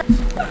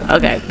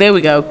 Okay, there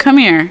we go. Come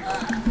here.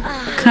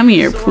 Come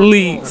here,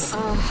 please.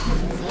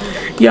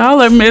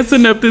 Y'all are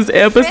messing up this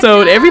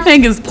episode.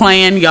 Everything is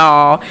planned,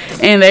 y'all,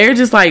 and they're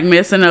just like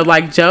messing up.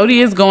 Like,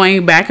 Jodie is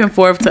going back and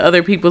forth to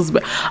other people's.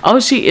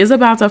 Oh, she is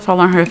about to fall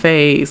on her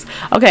face.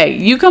 Okay,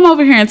 you come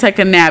over here and take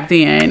a nap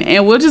then,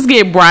 and we'll just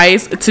get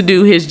Brice to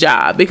do his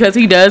job, because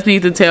he does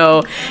need to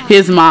tell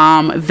his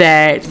mom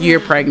that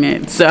you're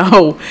pregnant.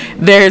 So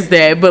there's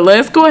that. But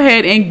let's go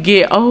ahead and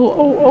get.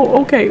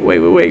 Okay,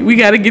 wait. We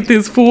got to get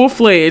this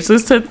full-fledged.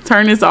 Let's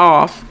turn this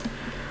off.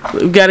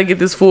 We got to get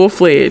this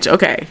full-fledged.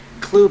 Okay.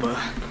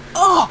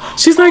 Oh,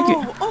 she's like,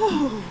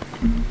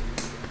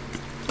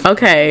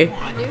 okay.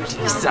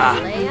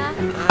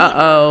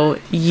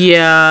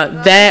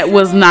 Yeah, that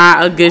was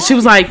not a good. She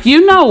was like,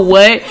 you know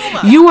what?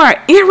 You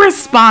are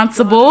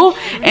irresponsible,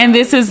 and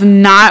this is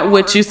not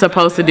what you're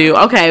supposed to do.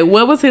 Okay,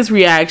 what was his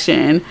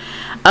reaction?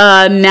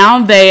 Now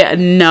they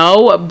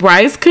know.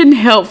 Brice couldn't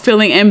help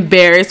feeling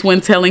embarrassed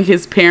when telling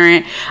his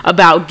parent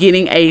about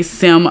getting a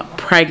sim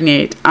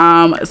pregnant.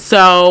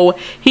 So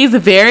he's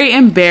very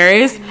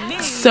embarrassed.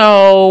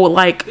 So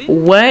like,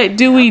 what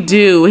do we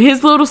do?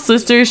 His little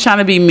sister is trying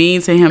to be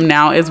mean to him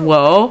now as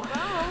well.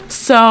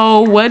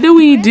 So what do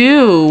we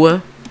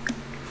do?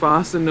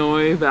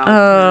 Fossanoy,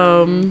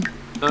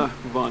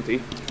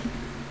 Vanti.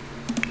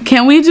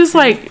 Can we just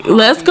like,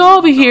 let's go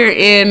over here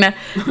and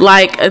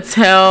like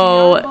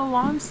tell,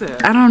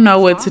 I don't know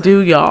what to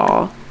do,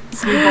 y'all.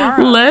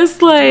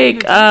 let's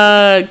like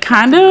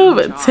kind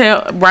of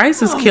tell.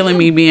 Brice is killing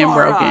me being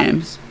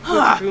broken.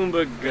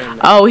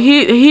 Oh,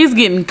 he's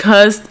getting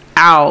cussed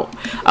out.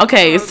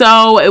 Okay,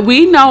 so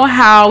we know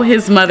how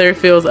his mother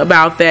feels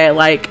about that.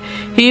 Like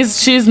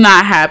she's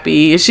not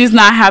happy. She's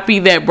not happy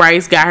that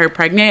Brice got her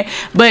pregnant,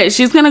 but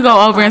she's gonna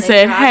go over and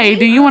say, hey,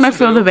 do you want to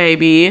feel the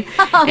baby?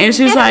 And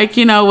she's like,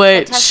 you know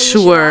what,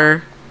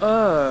 sure.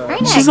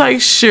 She's like,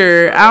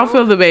 sure, I'll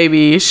feel the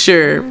baby,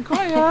 sure.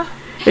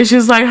 And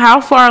she's like,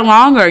 how far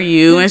along are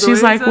you? And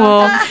she's like,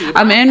 well,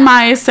 I'm in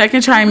my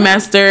second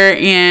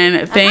trimester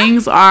and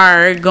things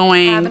are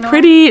going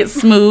pretty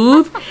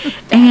smooth.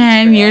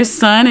 And your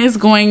son is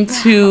going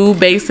to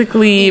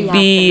basically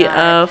be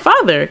a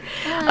father.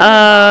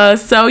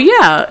 So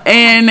yeah,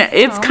 and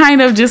it's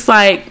kind of just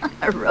like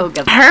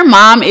her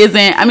mom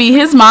isn't, I mean,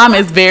 his mom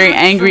is very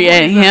angry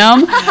at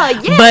him,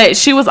 but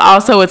she was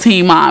also a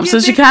teen mom. So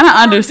she kind of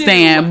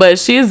understands, but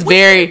she is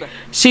very...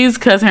 She's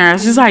cussing her.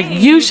 She's like,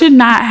 you should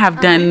not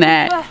have done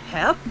that.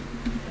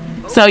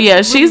 So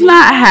yeah, she's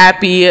not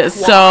happy.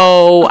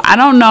 So I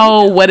don't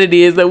know what it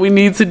is that we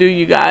need to do,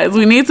 you guys.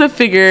 We need to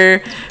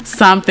figure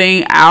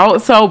something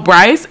out. So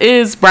Brice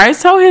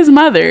told his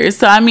mother.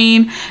 So I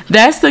mean,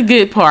 that's the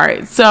good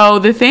part. So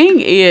the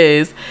thing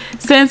is,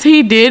 since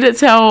he did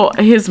tell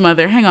his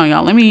mother, hang on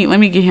y'all, let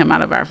me get him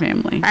out of our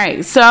family. All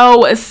right,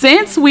 so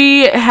since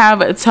we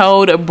have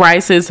told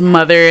Brice's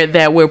mother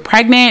that we're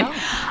pregnant,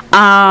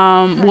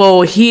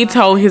 well, he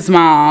told his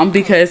mom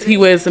because he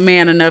was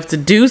man enough to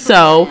do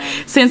so.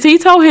 Since he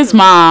told his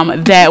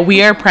mom that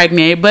we are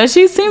pregnant, but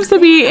she seems to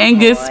be in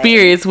good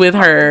spirits with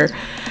her.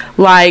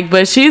 Like,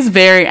 but she's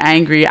very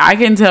angry. I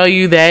can tell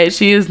you that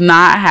she is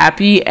not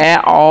happy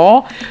at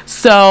all.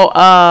 So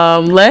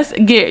let's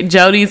get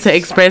Jodie to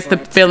express the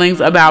feelings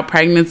about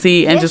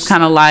pregnancy and just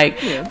kind of like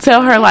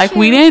tell her like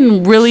we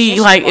didn't really,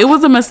 like, it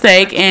was a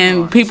mistake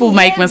and people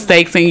make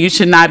mistakes and you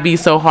should not be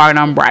so hard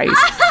on Brice.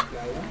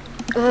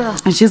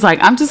 And she's like,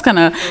 I'm just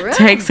gonna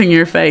text in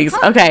your face.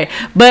 Okay,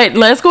 but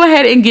let's go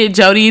ahead and get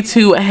Jodie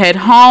to head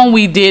home.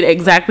 We did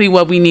exactly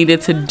what we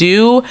needed to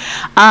do.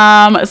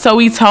 So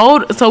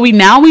we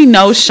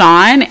know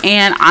Sean,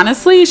 and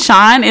honestly,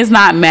 Sean is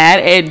not mad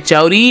at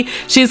Jodie.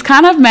 She's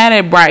kind of mad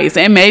at Brice,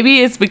 and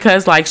maybe it's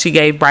because like she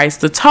gave Brice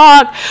the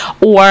talk,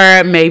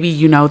 or maybe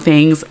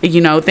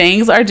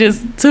things are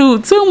just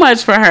too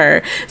much for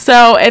her.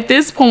 So at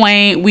this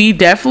point, we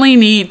definitely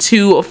need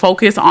to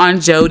focus on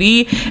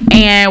Jodie,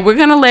 and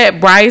we're gonna let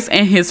Brice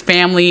and his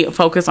family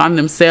focus on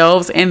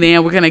themselves, and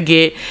then we're gonna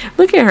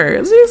look at her.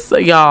 Just,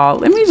 y'all,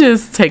 let me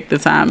just take the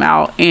time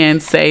out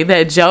and say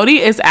that Jodie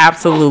is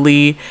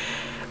absolutely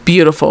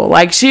beautiful.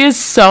 Like, she is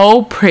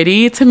so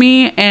pretty to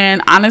me,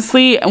 and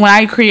honestly, when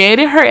I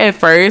created her at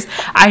first,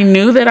 I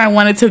knew that I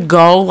wanted to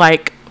go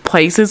like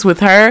places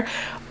with her,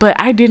 but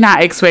I did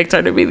not expect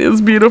her to be this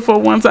beautiful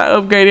once I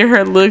upgraded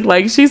her look.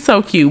 Like, she's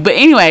so cute. But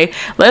anyway,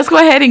 let's go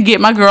ahead and get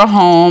my girl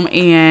home,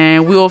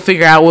 and we'll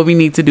figure out what we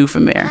need to do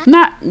from there.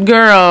 Not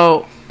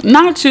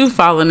you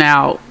falling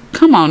out.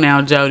 Come on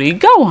now, Jodie,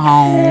 go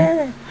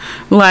home.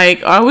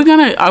 Like, are we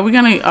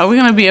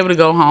gonna be able to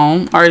go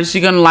home, or is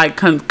she gonna like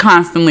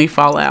constantly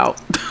fall out?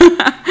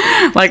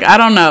 Like, I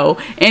don't know.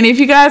 And if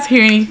you guys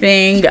hear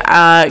anything,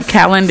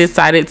 Callan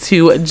decided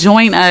to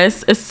join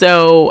us,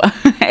 so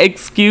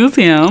excuse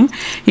him.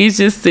 He's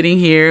just sitting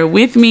here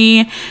with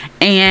me,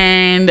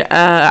 and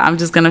I'm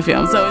just gonna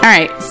film. So all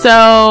right,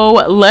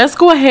 so let's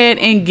go ahead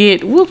and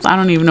get, whoops, I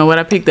don't even know what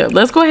I picked up.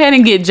 Let's go ahead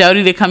and get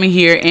Jodie to come in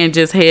here and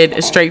just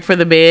head straight for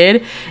the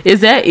bed.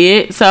 Is that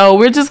it? So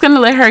we're just gonna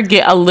let her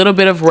get a little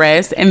bit of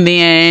rest, and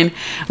then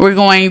we're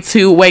going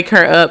to wake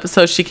her up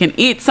so she can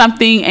eat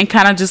something and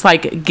kind of just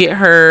like get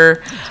her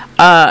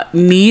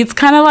needs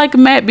kind of like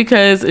met,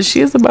 because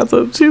she's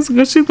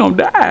gonna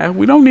die.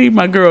 We don't need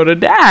my girl to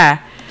die.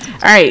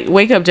 All right,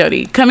 wake up,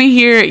 Jodie. Come in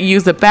here,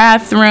 use the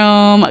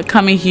bathroom.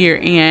 Come in here,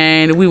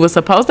 and we were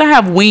supposed to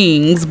have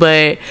wings,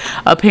 but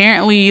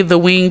apparently the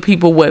wing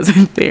people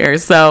wasn't there.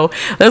 So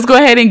let's go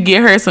ahead and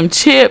get her some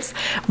chips.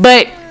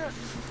 But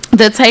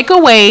the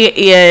takeaway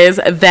is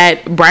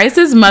that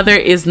Brice's mother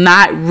is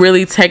not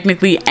really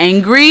technically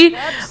angry,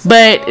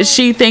 but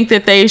she thinks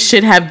that they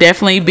should have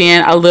definitely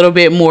been a little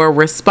bit more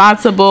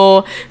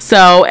responsible.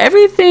 So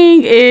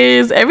everything.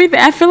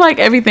 I feel like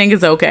everything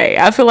is okay.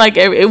 I feel like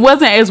it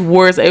wasn't as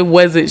worse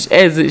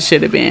as it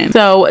should have been.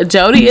 So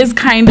Jodie is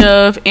kind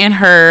of in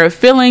her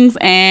feelings,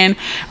 and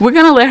we're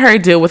gonna let her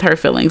deal with her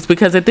feelings,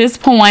 because at this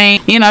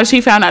point,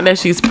 she found out that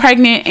she's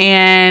pregnant,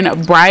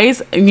 and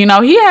Brice,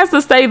 he has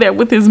to stay there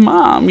with his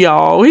mom.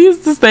 Y'all, he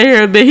has to stay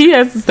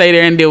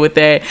there and deal with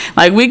that.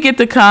 Like, we get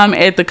to come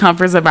at the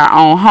comforts of our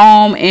own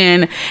home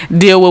and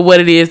deal with what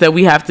it is that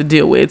we have to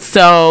deal with.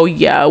 So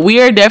yeah, we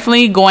are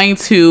definitely going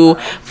to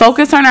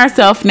focus on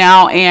ourselves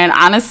now, and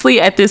honestly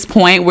at this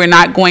point we're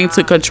not going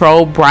to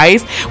control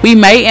Brice. We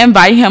may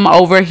invite him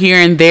over here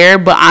and there,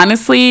 but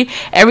honestly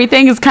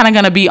everything is kind of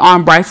going to be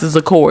on Brice's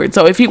accord.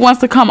 So if he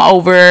wants to come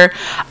over,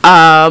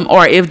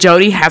 or if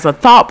Jodie has a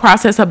thought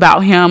process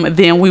about him,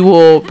 then we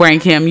will bring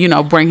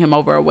him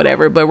over or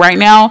whatever. But right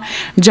now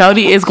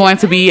Jodie is going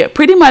to be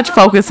pretty much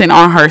focusing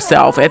on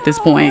herself at this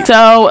point.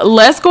 So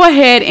let's go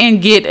ahead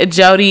and get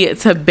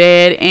Jodie to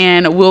bed,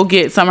 and we'll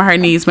get some of her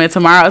needs met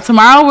tomorrow.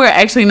 We're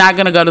actually not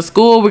going to go to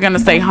school. We're going to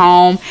stay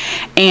home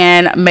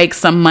and make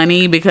some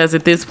money, because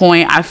at this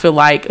point I feel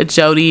like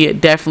Jodie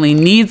definitely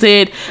needs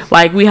it.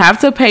 Like, we have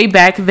to pay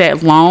back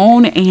that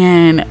loan,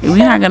 and we're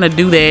not going to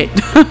do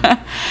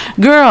that.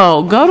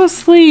 Girl, go to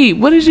sleep.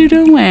 What is you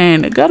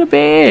doing? Go to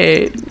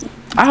bed.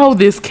 I hold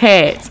this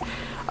cat.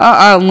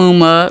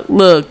 Luma.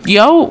 Look,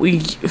 yo,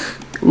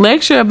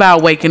 lecture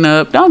about waking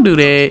up. Don't do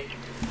that.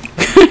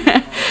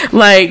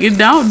 Like,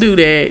 don't do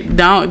that.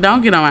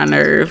 Don't get on my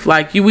nerve.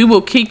 Like, we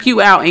will kick you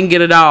out and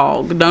get a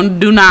dog.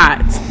 Do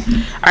not.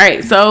 All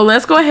right, so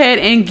let's go ahead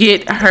and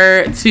get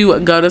her to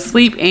go to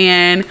sleep,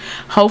 and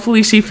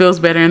hopefully she feels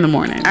better in the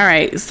morning. All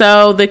right,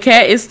 so the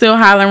cat is still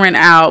hollering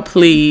out,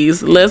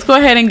 please. Let's go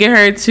ahead and get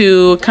her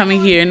to come in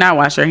here, not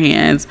wash her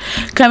hands,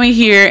 come in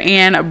here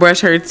and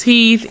brush her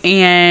teeth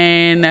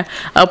and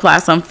apply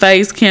some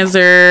face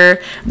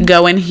cleanser,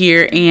 go in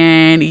here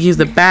and use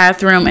the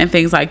bathroom and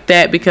things like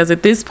that, because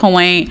at this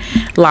point,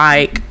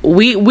 like,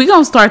 we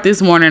gonna start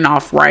this morning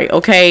off right,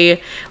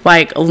 okay?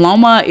 Like,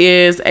 Loma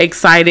is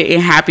excited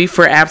and happy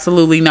for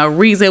absolutely no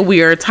reason.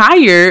 We are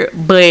tired,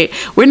 but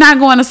we're not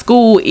going to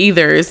school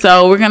either,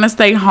 so we're gonna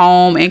stay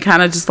home and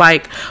kind of just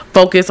like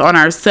focus on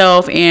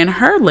ourselves. And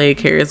her leg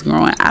hair is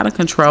growing out of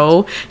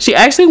control. She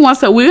actually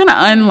wants to, we're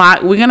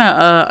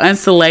gonna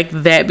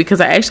unselect that, because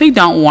I actually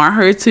don't want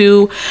her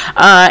to,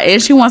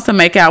 and she wants to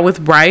make out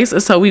with Brice,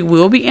 so we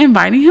will be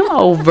inviting him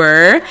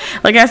over,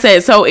 like I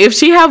said. So if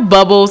she have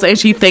bubbles and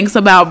she thinks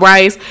about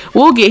Brice,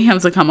 we'll get him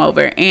to come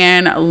over.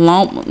 And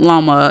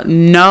Loma,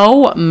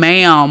 no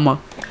ma'am,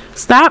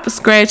 stop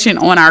scratching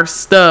on our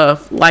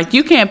stuff. Like,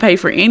 you can't pay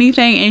for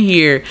anything in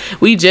here.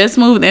 We just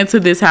moved into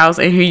this house,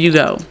 and here you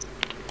go.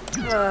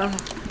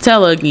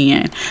 Tell her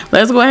again.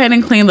 Let's go ahead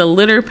and clean the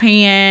litter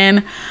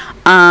pan.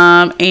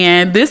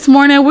 And this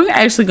morning we're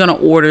actually gonna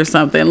order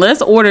something.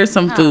 Let's order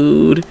some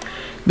food,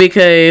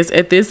 because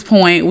at this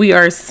point we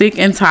are sick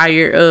and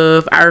tired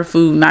of our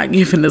food not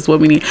giving us what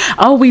we need.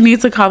 Oh, we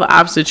need to call the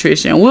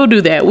obstetrician. We'll do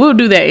that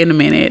in a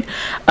minute.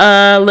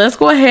 Let's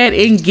go ahead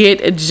and get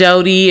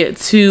Jodie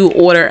to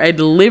order a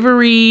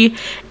delivery.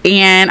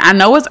 And I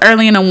know it's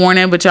early in the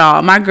morning, but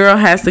y'all, my girl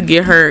has to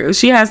get her,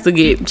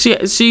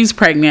 she's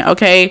pregnant,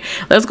 okay?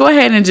 Let's go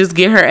ahead and just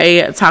get her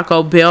a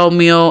Taco Bell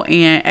meal.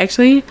 And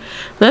actually,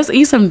 let's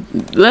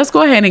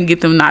go ahead and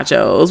get them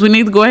nachos. We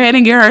need to go ahead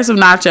and get her some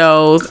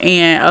nachos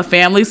and a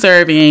family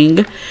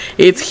serving.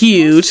 It's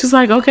huge. She's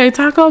like, okay,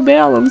 Taco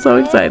Bell, I'm so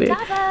excited.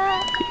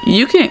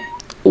 You can,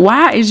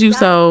 why is you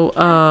so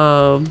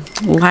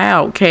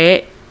loud,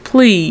 cat?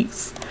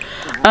 Please.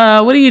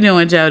 What are you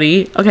doing,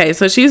 Jodie? Okay,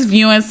 so she's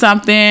viewing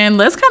something.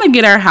 Let's kind of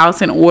get our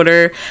house in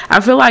order. I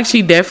feel like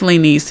she definitely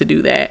needs to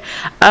do that.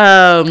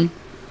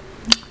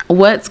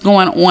 What's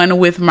going on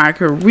with my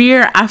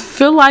career? I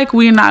feel like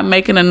we're not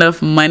making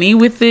enough money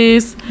with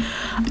this.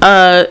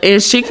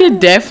 And she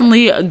could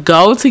definitely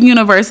go to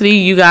university,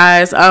 you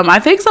guys. I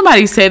think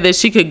somebody said that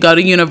she could go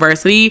to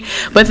university,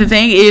 but the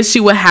thing is, she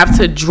would have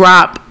to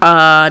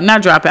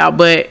not drop out,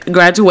 but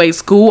graduate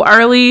school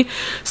early.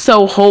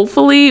 So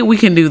hopefully we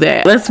can do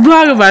that. Let's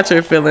blog about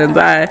your feelings.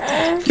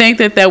 I think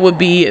that would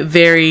be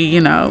very,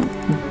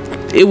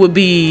 it would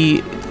be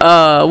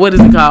what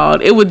is it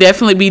called? It would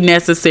definitely be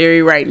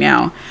necessary right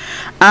now.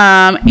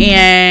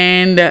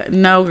 And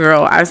no,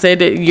 girl, I said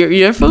that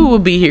your food will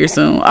be here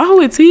soon.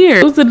 Oh, it's here.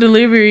 It was the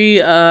delivery.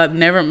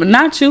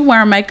 Not you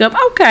wearing makeup.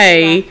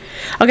 Okay,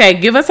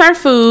 give us our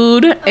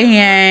food.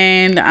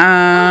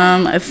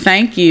 And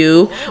thank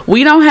you.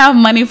 We don't have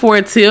money for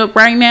a tip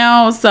right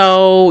now,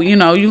 so you're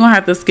gonna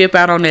have to skip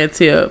out on that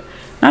tip.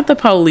 Not the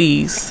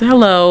police,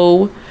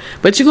 hello,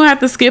 but you're gonna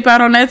have to skip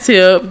out on that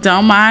tip.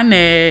 Don't mind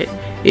that.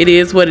 It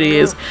is what it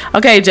is.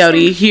 Okay,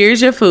 Jodie,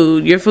 here's your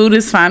food. Your food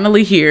is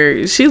finally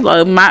here.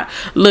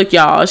 Look,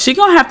 y'all, she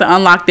gonna have to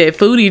unlock that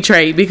foodie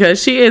trait,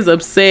 because she is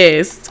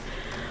obsessed.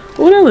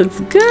 Oh, that looks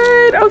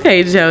good.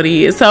 Okay,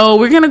 Jodie, so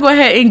we're gonna go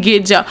ahead and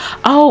get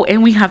oh,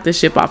 and we have to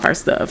ship off our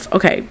stuff.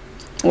 Okay,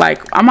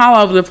 like, I'm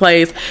all over the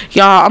place,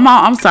 y'all.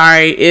 I'm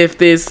sorry if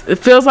this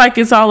feels like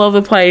it's all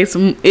over the place.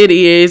 It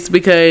is,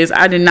 because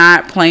I did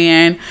not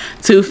plan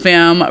to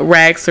film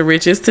Rags to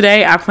Riches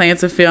today. I planned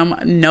to film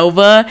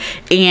Nova,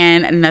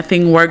 and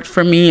nothing worked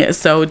for me,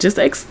 so just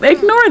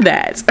ignore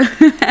that.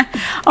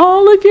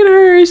 Oh, look at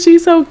her,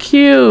 she's so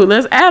cute.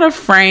 Let's add a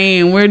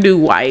frame. We'll do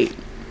white.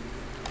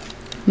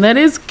 That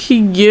is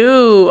cute.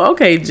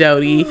 Okay,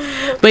 Jodie.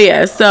 But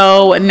yeah,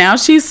 so now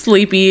she's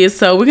sleepy,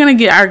 so we're gonna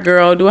get our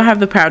girl. Do I have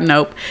the power?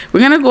 Nope.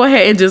 We're gonna go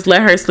ahead and just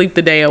let her sleep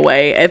the day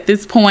away at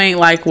this point.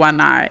 Like, why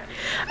not?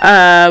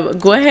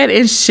 Go ahead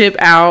and ship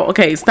out.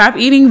 Okay, stop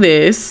eating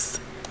this.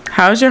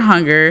 How's your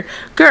hunger?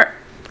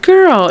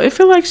 Girl, it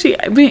feel like she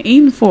been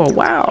eating for a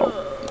while.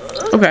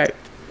 Okay,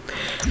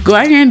 go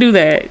out here and do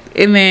that.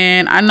 And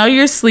then, I know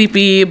you're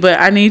sleepy, but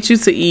I need you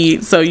to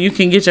eat so you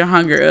can get your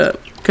hunger up,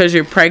 because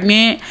you're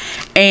pregnant,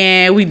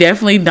 and we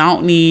definitely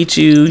don't need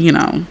you,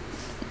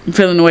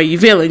 feeling the way you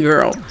feeling,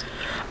 girl.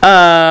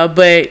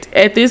 But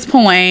at this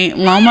point,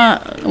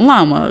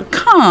 Llama,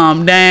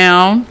 calm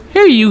down.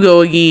 Here you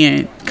go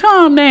again.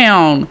 Calm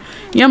down.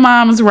 Your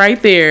mom's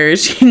right there.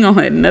 She ain't gonna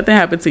let nothing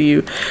happen to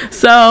you.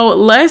 So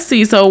let's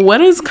see. So what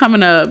is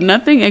coming up?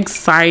 Nothing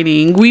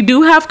exciting. We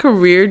do have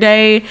career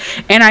day,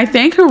 and I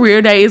think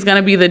career day is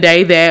gonna be the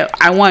day that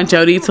I want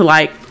Jodie to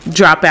like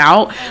drop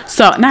out.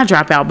 So not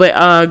drop out,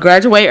 but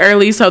graduate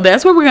early. So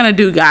that's what we're gonna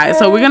do, guys.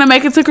 So we're gonna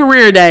make it to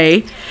career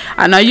day.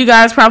 I know you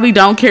guys probably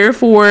don't care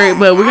for it,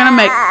 but we're gonna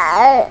make,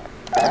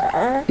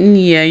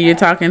 yeah, you're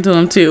talking to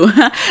him too.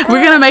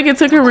 We're gonna make it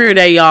to career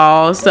day,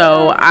 y'all.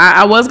 So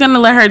I was gonna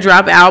let her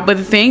drop out, but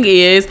the thing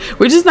is,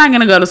 we're just not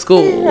gonna go to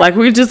school. Like,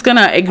 we're just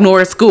gonna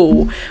ignore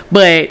school.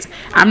 But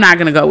I'm not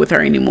gonna go with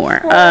her anymore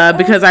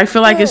because I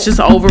feel like it's just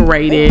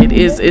overrated.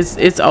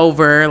 It's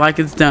over. Like,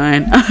 it's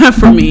done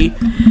for me.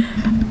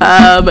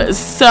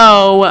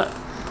 So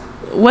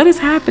what is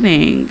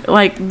happening?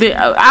 Like,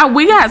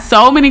 we got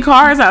so many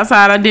cars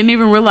outside, I didn't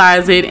even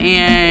realize it,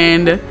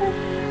 and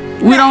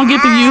we don't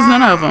get to use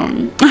none of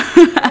them.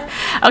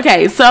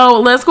 Okay,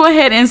 so let's go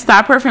ahead and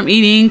stop her from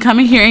eating, come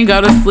in here and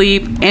go to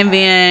sleep, and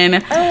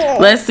then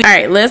let's see. All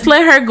right, let's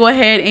let her go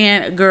ahead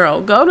and,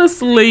 girl, go to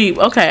sleep.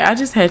 Okay, I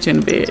just had you in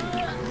bed.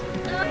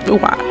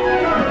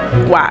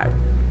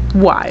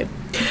 Why?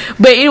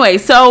 But anyway,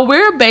 so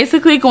we're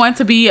basically going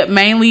to be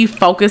mainly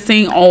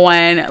focusing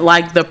on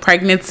like the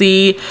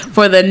pregnancy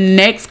for the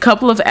next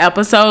couple of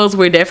episodes.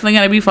 We're definitely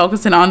going to be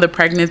focusing on the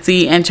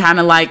pregnancy and trying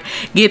to like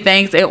get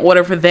things in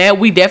order for that.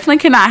 We definitely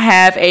cannot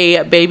have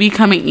a baby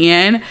coming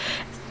in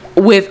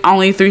with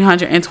only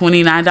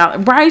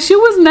 $329. Brice, you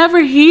was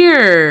never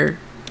here.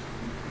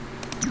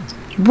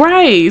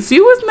 Brice,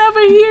 you was never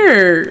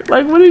here.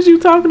 Like, what is you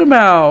talking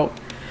about?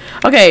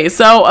 Okay,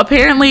 so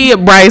apparently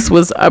Brice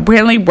was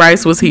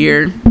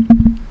here.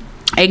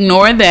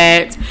 Ignore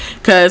that,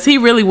 because he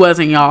really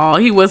wasn't, y'all.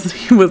 He wasn't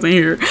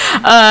here.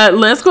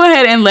 Let's go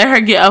ahead and let her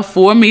get a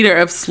full meter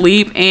of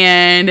sleep,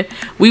 and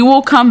we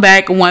will come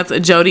back once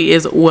Jodie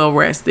is well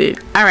rested.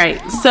 All right,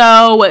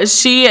 so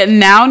she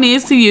now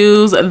needs to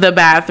use the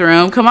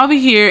bathroom. Come over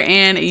here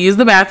and use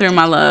the bathroom,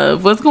 my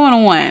love. What's going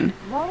on?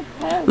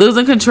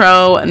 Losing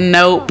control.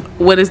 Nope.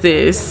 What is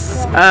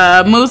this?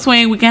 Mood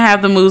swing. We can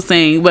have the mood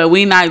swing, but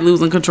we not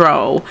losing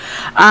control.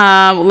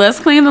 Let's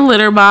clean the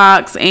litter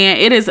box, and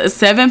it is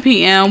 7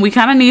 p.m. We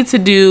kind of need to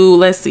do,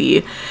 let's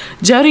see,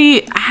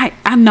 Jodie,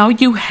 I know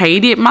you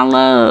hate it, my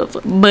love,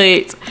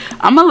 but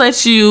I'm gonna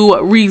let you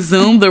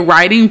resume the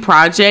writing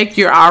project.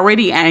 You're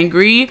already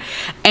angry,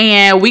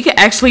 and we can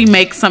actually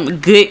make some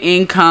good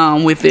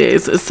income with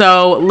this.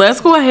 So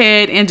let's go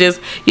ahead and just,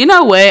 you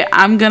know what,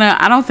 I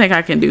don't think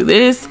I can do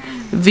this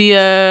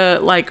via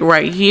like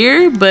right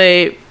here,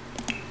 but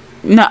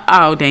no,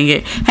 oh dang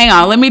it, hang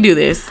on, let me do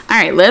this. All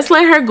right, let's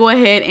let her go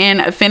ahead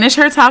and finish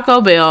her Taco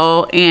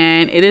Bell,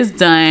 and it is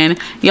done,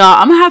 y'all.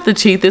 I'm gonna have to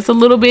cheat this a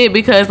little bit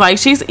because like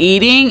she's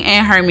eating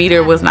and her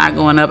meter was not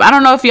going up. I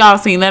don't know if y'all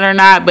seen that or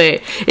not,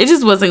 but it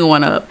just wasn't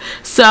going up.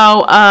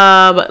 So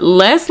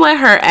let's let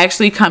her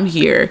actually come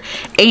here,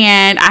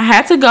 and I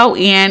had to go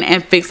in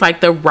and fix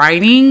like the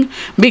writing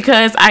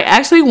because I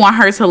actually want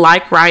her to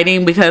like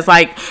writing, because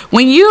like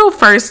when you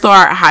first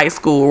start high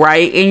school,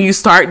 right, and you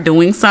start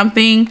doing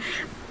something,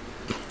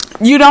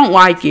 you don't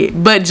like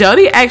it. But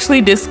Jodie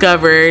actually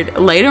discovered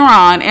later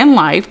on in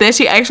life that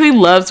she actually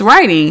loves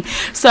writing.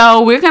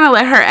 So we're gonna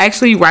let her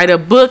actually write a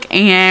book,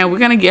 and we're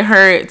gonna get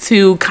her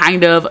to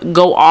kind of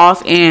go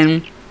off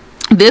in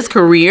this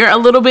career a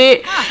little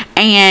bit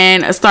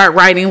and start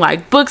writing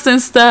like books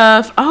and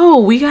stuff.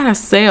 Oh, we gotta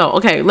sell.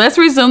 Okay, let's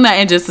resume that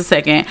in just a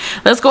second.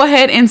 Let's go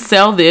ahead and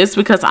sell this,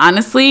 because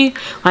honestly,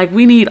 like,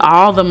 we need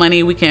all the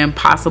money we can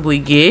possibly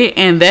get,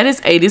 and that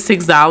is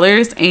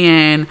 $86.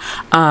 And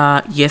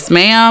yes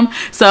ma'am.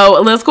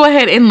 So let's go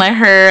ahead and let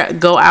her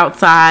go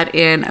outside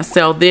and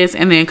sell this,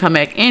 and then come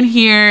back in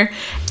here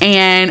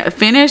and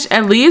finish,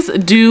 at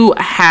least do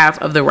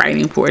half of the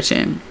writing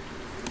portion.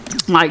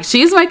 Like,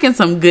 she's making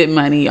some good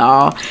money,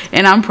 y'all,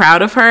 and I'm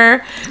proud of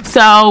her.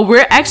 So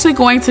we're actually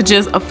going to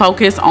just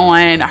focus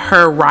on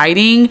her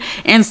writing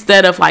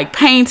instead of like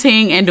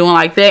painting and doing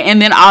like that, and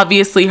then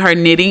obviously her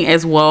knitting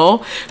as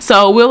well.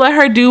 So we'll let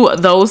her do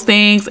those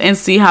things and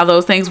see how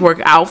those things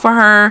work out for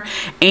her,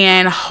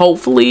 and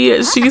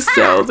hopefully she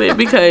sells it,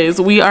 because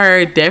we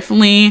are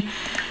definitely,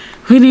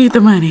 we need the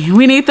money.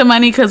 We need the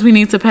money because we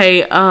need to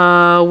pay,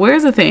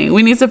 where's the thing?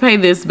 We need to pay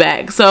this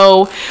back.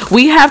 So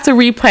we have to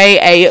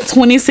repay a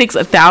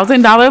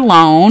 $26,000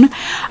 loan.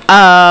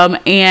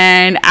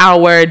 And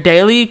our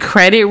daily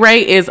credit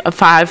rate is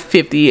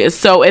 $550.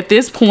 So at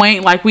this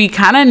point, like, we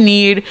kind of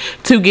need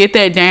to get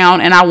that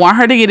down. And I want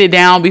her to get it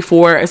down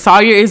before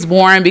Sawyer is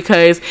born,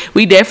 because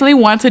we definitely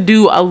want to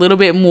do a little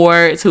bit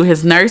more to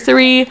his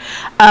nursery.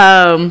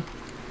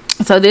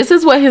 So this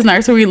is what his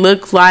nursery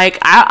looks like.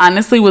 I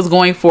honestly was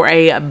going for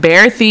a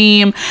bear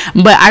theme,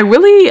 but I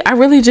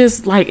really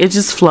just like, it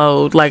just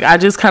flowed. Like I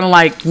just kind of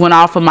like went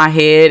off of my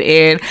head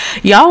and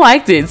y'all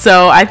liked it.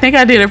 So I think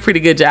I did a pretty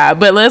good job.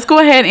 But let's go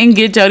ahead and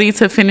get Jodie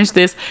to finish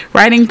this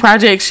writing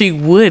project. She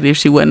would if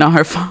she wasn't on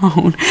her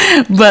phone.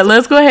 But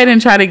let's go ahead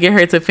and try to get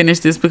her to finish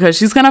this because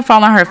she's going to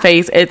fall on her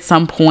face at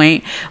some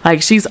point.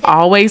 Like she's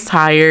always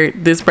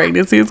tired. This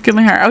pregnancy is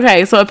killing her.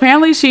 Okay, so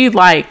apparently she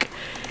like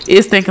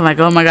is thinking like,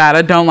 oh my god,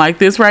 I don't like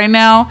this right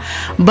now,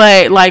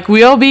 but like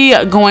we'll be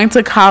going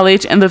to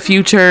college in the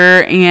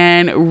future.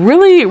 And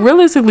really,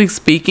 realistically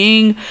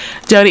speaking,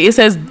 Jodie,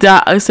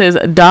 it says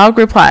dog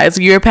replies,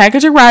 your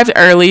package arrived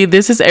early,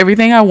 this is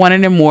everything I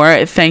wanted and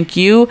more, thank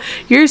you.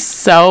 You're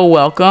so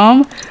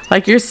welcome.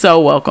 Like you're so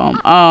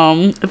welcome.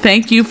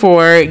 Thank you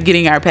for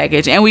getting our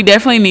package, and we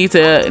definitely need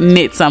to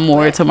knit some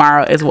more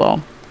tomorrow as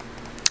well.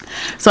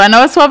 So I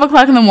know it's 12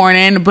 o'clock in the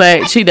morning,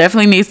 but she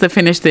definitely needs to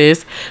finish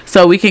this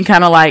so we can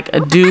kind of like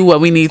do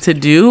what we need to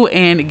do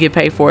and get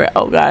paid for it.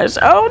 Oh gosh.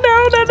 Oh no.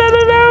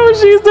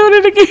 She's doing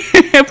it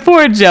again.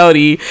 Poor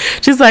Jodie.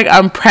 She's like,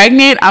 I'm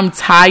pregnant, I'm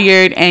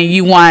tired, and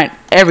you want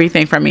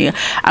everything from me.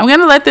 I'm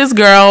gonna let this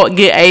girl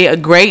get a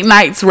great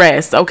night's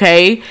rest,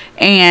 okay?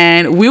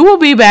 And we will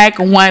be back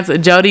once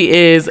Jodie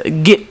is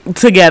get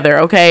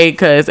together, okay?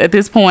 Because at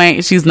this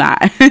point she's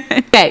not.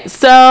 Okay,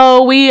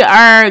 so we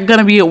are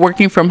gonna be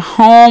working from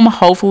home.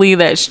 Hopefully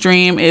that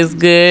stream is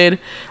good.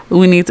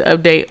 We need to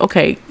update.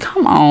 Okay,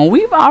 come on,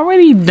 we've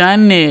already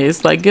done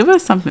this. Like, give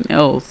us something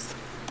else.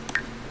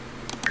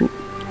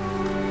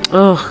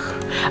 Ugh.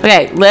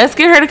 Okay, let's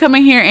get her to come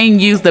in here and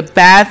use the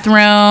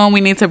bathroom. We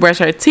need to brush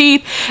her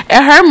teeth.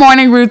 And her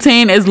morning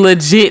routine is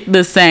legit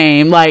the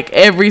same, like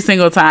every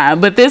single time.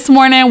 But this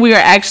morning we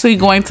are actually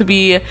going to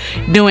be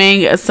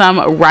doing some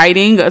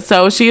writing.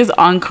 So she is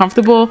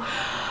uncomfortable.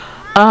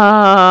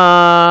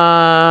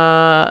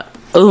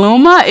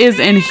 Luma is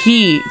in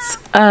heat.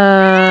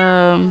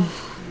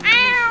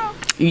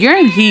 You're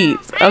in heat.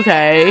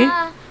 Okay.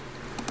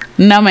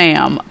 No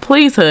ma'am,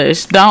 please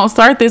hush, don't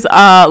start this.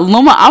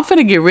 Luma, I'm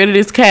finna get rid of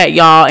this cat,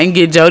 y'all, and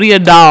get Jodie a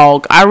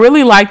dog. I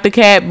really like the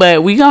cat,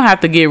 but we gonna have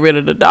to get rid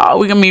of the dog.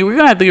 We're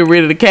gonna have to get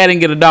rid of the cat and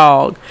get a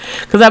dog,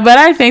 because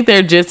I think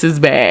they're just as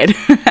bad.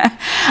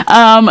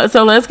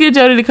 So let's get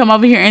Jodie to come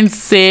over here and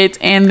sit,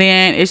 and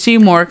then is she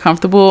more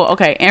comfortable?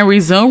 Okay, and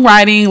resume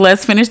writing.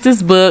 Let's finish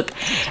this book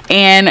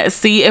and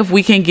see if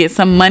we can get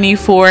some money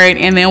for it,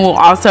 and then we'll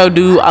also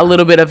do a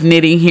little bit of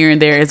knitting here and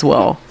there as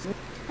well.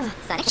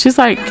 She's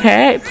like,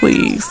 cat,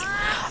 please.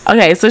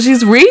 Okay, so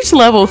she's reached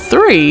level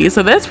 3,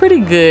 so that's pretty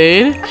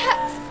good.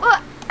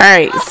 All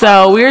right,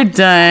 so we're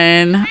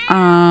done.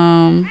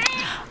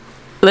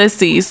 Let's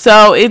see.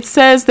 So it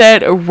says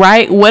that,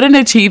 what an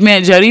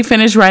achievement. Jodie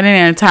finished writing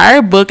an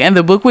entire book, and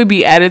the book will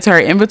be added to her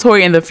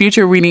inventory in the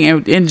future reading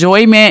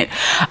enjoyment.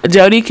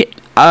 Jodie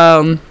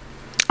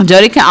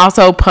can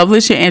also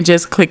publish it and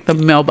just click the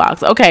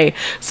mailbox. Okay,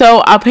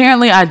 so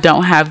apparently I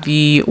don't have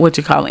the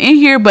in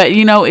here, but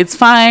you know, it's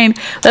fine.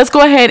 Let's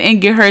go ahead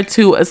and get her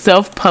to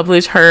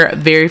self-publish her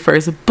very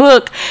first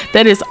book.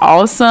 That is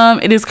awesome.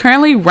 It is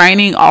currently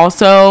raining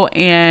also,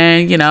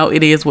 and you know,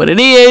 it is what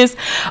it is.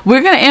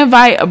 We're gonna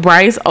invite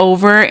Brice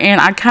over, and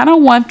I kind of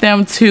want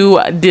them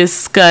to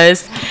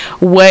discuss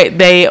what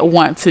they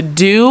want to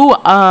do.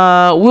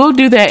 We'll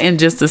do that in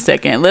just a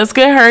second. Let's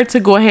get her to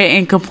go ahead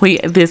and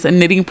complete this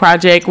knitting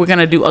project. We're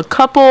gonna do a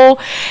couple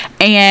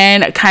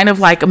and kind of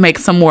like make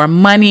some more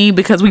money,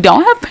 because we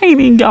don't have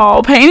painting,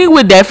 y'all. Painting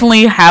would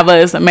definitely have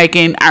us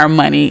making our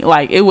money.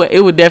 Like it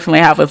would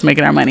definitely have us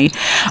making our money.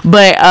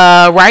 But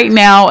right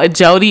now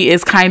Jodie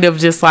is kind of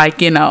just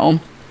like, you know,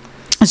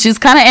 she's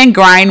kind of in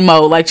grind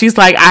mode. Like she's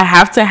like, I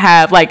have to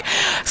have, like,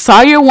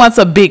 Sawyer wants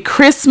a big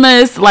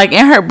Christmas. Like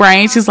in her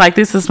brain she's like,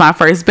 this is my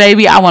first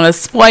baby, I want to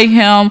spoil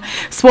him.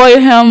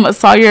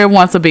 Sawyer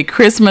wants a big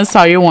Christmas.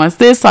 Sawyer wants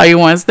this, Sawyer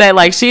wants that.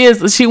 Like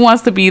she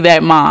wants to be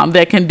that mom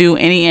that can do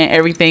any and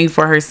everything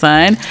for her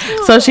son.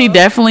 So she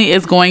definitely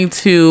is going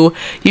to,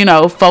 you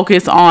know,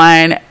 focus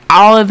on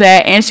all of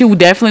that, and she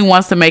definitely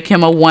wants to make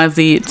him a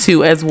onesie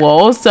too as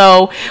well.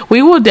 So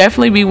we will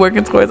definitely be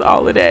working towards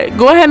all of that.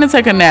 Go ahead and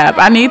take a nap.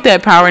 I need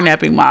that power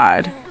napping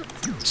mod.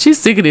 She's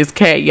sick of this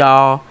cat,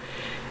 y'all.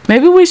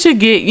 Maybe we should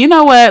get, you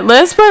know what,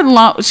 let's put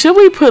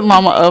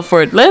Llama up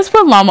for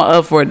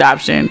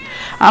adoption.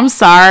 I'm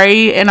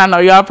sorry, and I know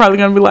y'all probably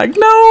gonna be like,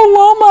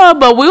 no, Llama,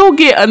 but we'll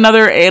get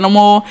another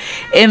animal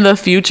in the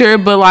future.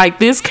 But like,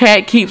 this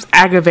cat keeps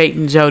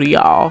aggravating Jodie,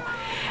 y'all,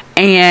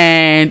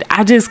 and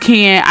I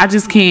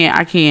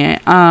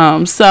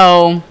can't.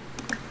 So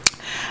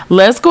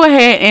let's go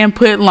ahead and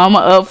put Llama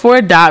up for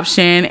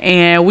adoption,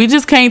 and we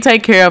just can't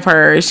take care of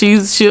her.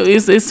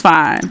 It's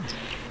fine.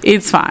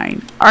 It's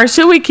fine. Or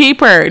should we keep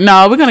her?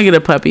 No, we're gonna get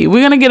a puppy.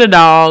 We're gonna get a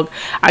dog.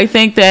 I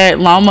think that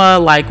Llama,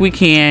 like, we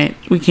can't.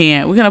 We're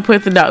gonna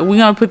put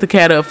the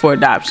cat up for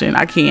adoption.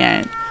 I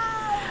can't.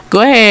 Go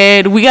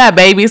ahead. We got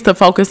babies to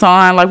focus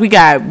on. Like, we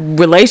got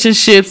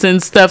relationships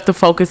and stuff to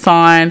focus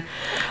on.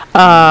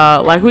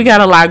 Like, we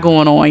got a lot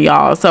going on,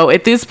 y'all. So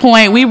at this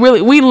point, we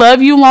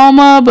love you,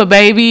 Loma, but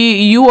baby,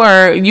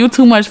 you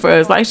too much for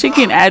us. Like, she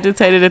getting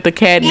agitated at the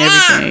cat and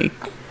everything.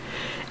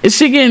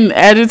 She getting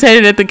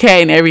agitated at the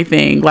cat and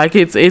everything. Like,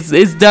 it's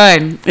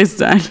done. It's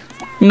done.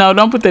 No,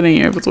 don't put that in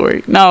your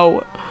inventory.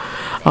 No.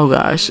 Oh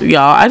gosh,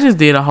 y'all, I just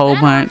did a whole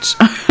bunch.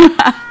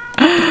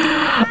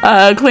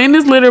 Clean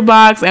this litter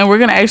box and we're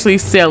gonna actually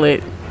sell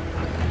it.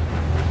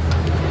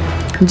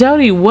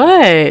 Jodie,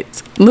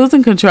 what?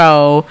 Losing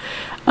control.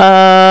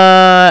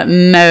 No.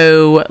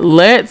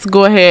 Let's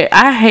go ahead.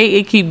 I hate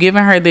it keep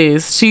giving her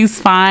this. She's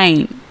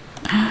fine.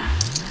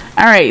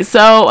 All right,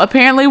 so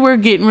apparently we're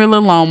getting rid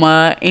of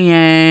Loma,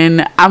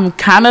 and I'm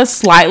kind of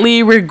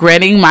slightly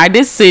regretting my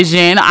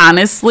decision,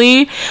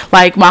 honestly.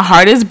 Like, my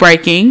heart is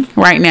breaking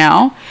right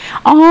now.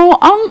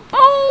 Oh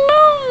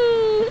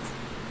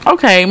no.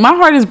 Okay, my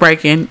heart is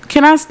breaking.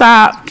 Can I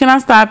stop? Can I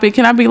stop it?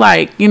 Can I be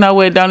like, you know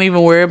what, don't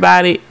even worry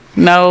about it?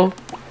 No?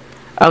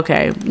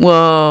 Okay,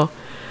 well,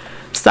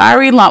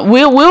 sorry,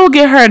 we'll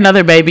get her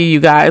another baby, you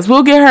guys.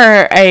 We'll get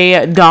her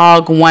a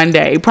dog one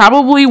day.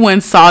 Probably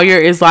when Sawyer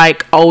is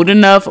like old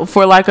enough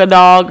for like a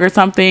dog or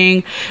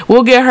something.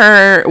 We'll get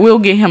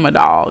him a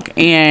dog.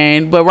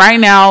 But right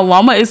now,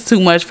 Loma is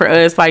too much for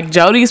us. Like,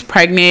 Jodie's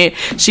pregnant.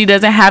 She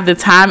doesn't have the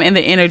time and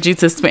the energy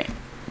to spend.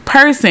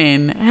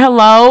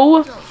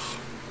 Hello?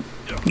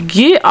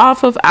 Get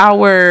off of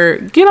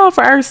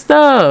our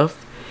stuff.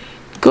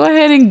 Go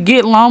ahead and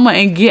get Loma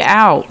and get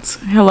out.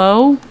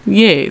 Hello?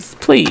 Yes,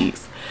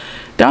 please.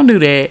 Don't do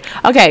that.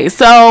 Okay,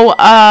 so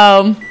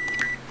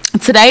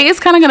today is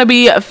kind of going to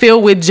be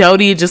filled with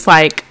Jodie just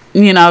like,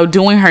 you know,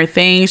 doing her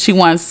thing. She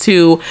wants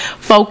to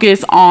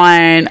focus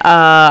on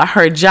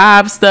her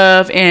job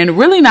stuff and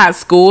really not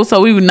school.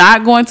 So we're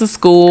not going to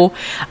school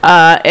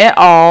at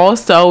all.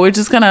 So we're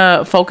just going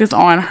to focus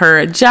on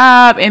her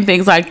job and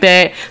things like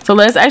that. So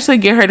let's actually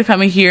get her to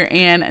come in here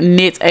and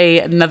knit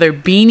another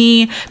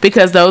beanie,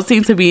 because those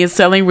seem to be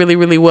selling really,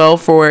 really well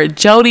for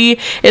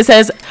Jodie. It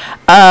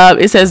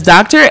says,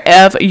 Dr.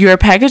 F, your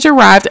package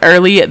arrived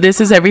early.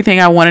 This is everything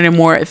I wanted and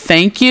more.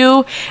 Thank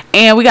you.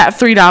 And we got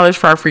 $3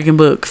 for our freaking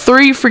book.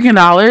 $3 freaking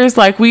dollars.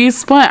 Like, we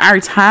spent our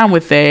time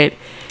with that.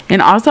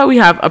 And also we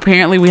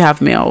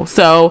have mail.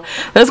 So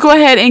let's go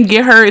ahead and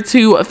get her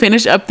to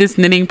finish up this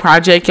knitting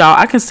project, y'all.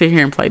 I can sit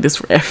here and play this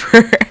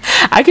forever.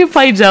 I can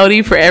play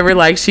Jodie forever.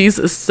 Like,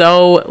 she's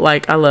so,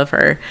 like, I love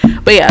her.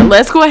 But yeah,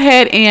 let's go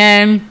ahead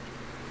and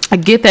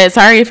get that.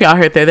 Sorry if y'all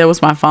heard that. That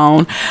was my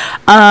phone.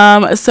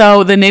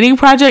 So the knitting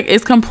project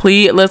is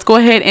complete. Let's go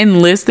ahead and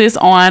list this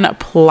on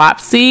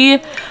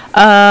Plopsy.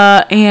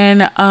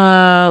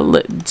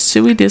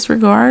 Should we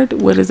disregard?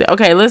 What is it?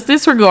 Okay, let's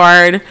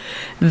disregard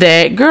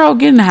that. Girl,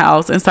 get in the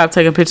house and stop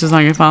taking pictures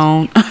on your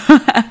phone.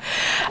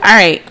 All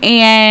right,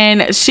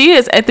 and she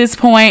is at this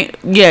point,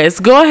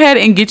 yes, go ahead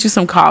and get you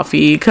some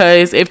coffee,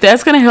 because if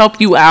that's gonna help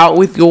you out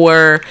with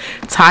your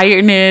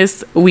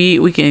tiredness,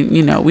 we can,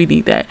 you know, we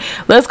need that.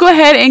 Let's go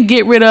ahead and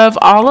get rid of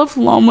all of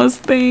Loma's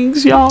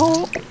things,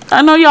 y'all.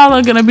 I know y'all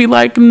are gonna be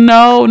like,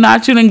 no,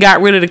 not you done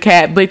got rid of the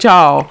cat, but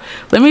y'all,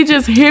 let me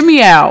just hear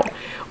me out.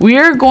 We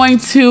are going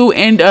to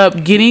end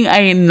up getting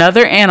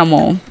another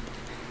animal.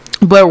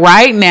 But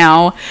right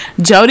now,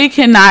 Jodie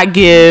cannot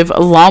give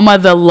Loma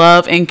the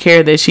love and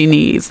care that she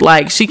needs.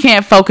 Like, she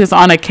can't focus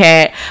on a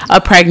cat,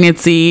 a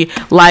pregnancy,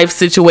 life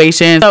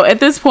situation. So at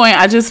this point,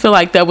 I just feel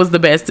like that was the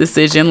best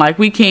decision. Like,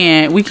 we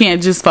can't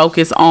just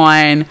focus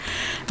on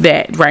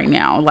that right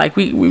now. Like,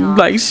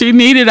 like, she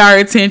needed our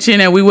attention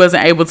and we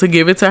wasn't able to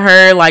give it to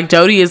her. Like,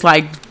 Jodie is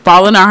like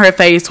falling on her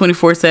face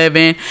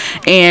 24/7,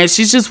 and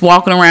she's just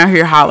walking around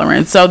here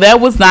hollering. So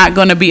that was not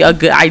going to be a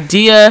good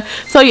idea.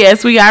 So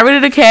yes, we got rid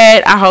of the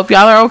cat. I hope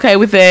y'all are okay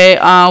with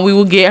that. We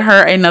will get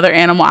her another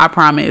animal, I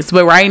promise.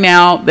 But right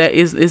now, that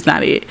is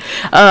not it.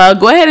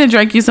 Go ahead and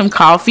drink you some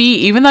coffee.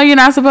 Even though you're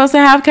not supposed to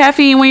have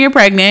caffeine when you're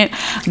pregnant,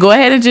 go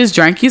ahead and just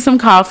drink you some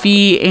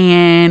coffee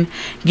and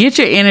get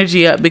your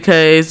energy up,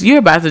 because you're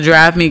about to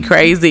drive me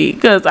crazy.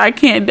 Because I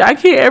can't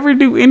ever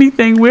do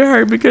anything with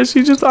her because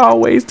she's just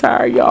always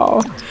tired,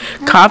 y'all.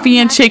 Coffee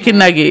and chicken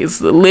nuggets,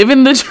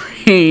 living the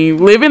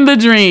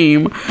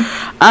dream.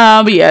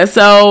 But yeah,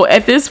 so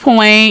at this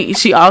point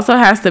she also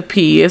has to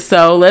pee,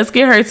 so let's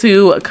get her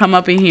to come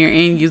up in here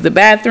and use the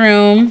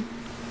bathroom.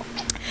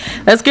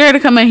 Let's get her to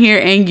come in here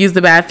and use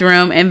the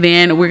bathroom, and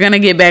then we're gonna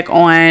get back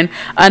on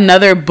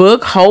another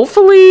book.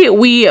 Hopefully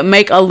we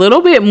make a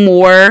little bit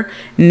more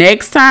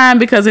next time,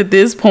 because at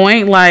this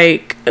point,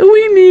 like,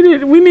 we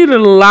needed a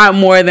lot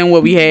more than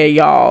what we had,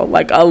 y'all.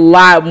 Like, a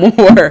lot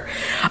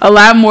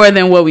more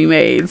than what we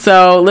made.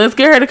 So let's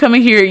get her to come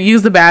in here,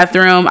 use the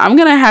bathroom. I'm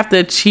gonna have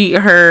to cheat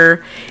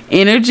her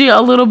energy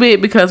a little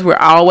bit because we're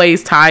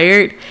always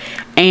tired,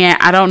 and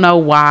I don't know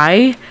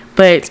why,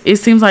 But it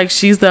seems like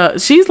she's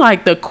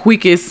like the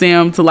quickest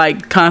sim to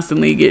like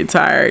constantly get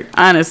tired,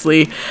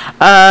 honestly.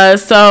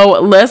 So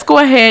let's go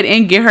ahead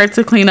and get her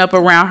to clean up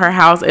around her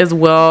house as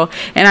well.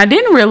 And I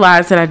didn't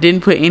realize that I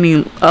didn't put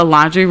any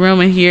laundry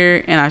room in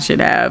here, and I should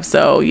have.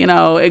 So, you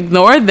know,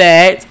 ignore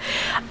that.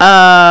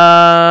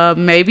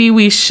 Maybe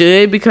we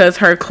should, because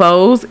her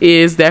clothes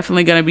is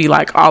definitely gonna be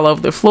like all over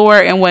the floor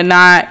and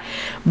whatnot.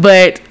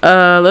 But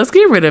let's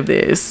get rid of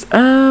this.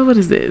 What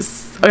is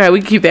this? Okay,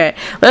 we can keep that.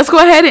 Let's go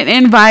ahead and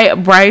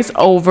invite Brice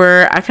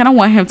over. I kind of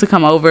want him to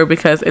come over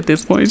because at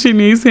this point she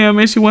needs him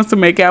and she wants to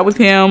make out with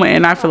him,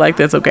 and I feel like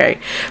that's okay.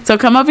 So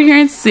come over here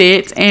and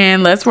sit,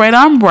 and let's write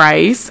on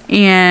Brice,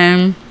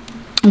 and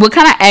we'll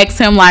kind of ask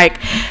him like,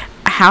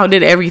 how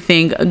did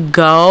everything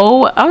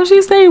go? Oh,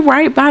 she stayed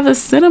right by the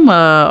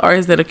cinema, or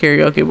is that a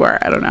karaoke bar?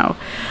 I don't know.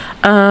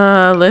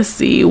 Let's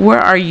see. Where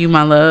are you,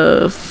 my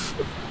love?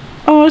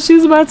 Oh,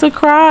 she's about to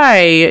cry.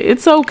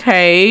 It's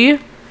okay.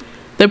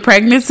 The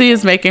pregnancy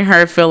is making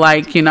her feel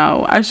like, you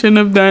know, I shouldn't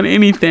have done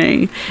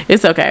anything.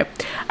 It's okay. All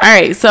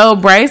right, so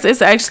Brice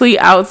is actually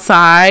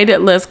outside.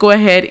 Let's go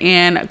ahead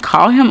and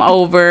call him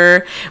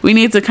over. We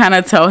need to kind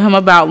of tell him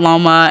about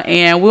Loma,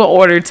 and we'll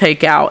order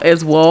takeout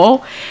as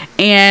well.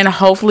 And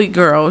hopefully,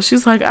 girl,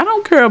 she's like, I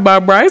don't care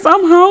about Brice.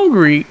 I'm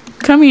hungry.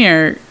 Come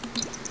here.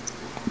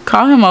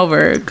 Call him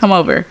over. Come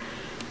over.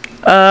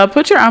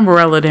 Put your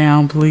umbrella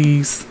down,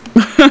 please.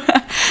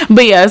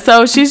 But yeah,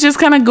 so she's just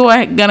gonna go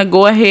ahead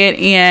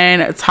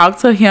and talk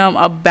to him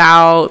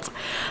about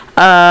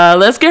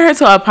let's get her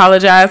to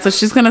apologize. So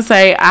she's gonna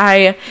say,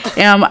 I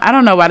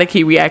don't know why they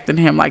keep reacting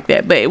to him like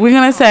that, but we're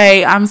gonna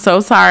say, I'm so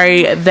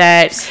sorry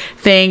that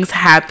things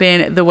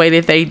happened the way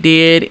that they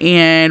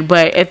did,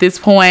 but at this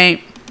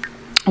point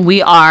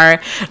we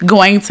are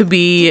going to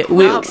be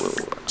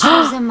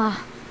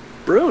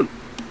Brune.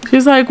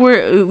 She's like,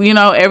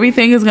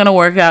 everything is going to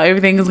work out.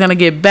 Everything is going to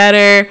get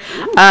better.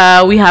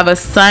 We have a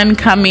son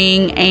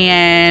coming,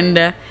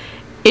 and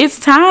it's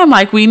time.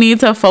 Like, we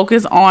need to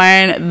focus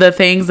on the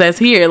things that's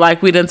here.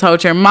 Like, we done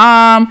told your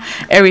mom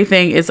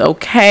everything is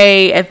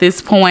okay at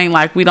this point.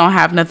 Like, we don't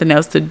have nothing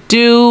else to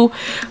do.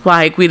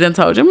 Like, we done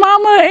told your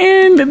mama,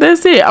 and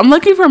that's it. I'm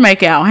looking for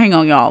make out. Hang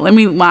on, y'all.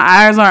 My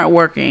eyes aren't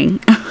working.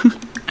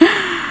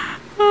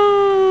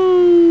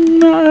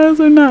 My eyes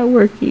are not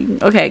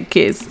working. Okay,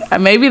 kiss.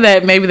 Maybe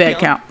that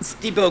counts.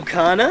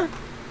 Dibokana?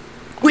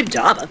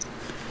 Quidaba.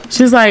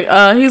 She's like,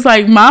 he's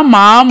like, my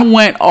mom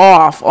went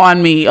off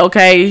on me,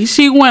 okay?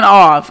 She went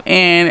off,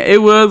 and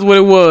it was what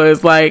it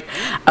was. Like,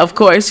 of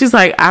course, she's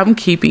like, I'm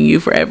keeping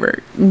you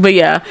forever. But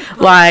yeah,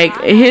 like,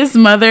 his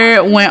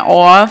mother went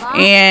off,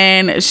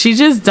 and she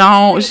just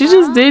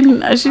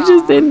didn't,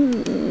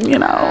 you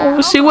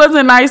know, she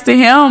wasn't nice to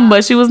him,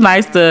 but she was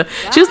nice to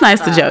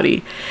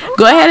Jodie.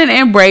 Go ahead and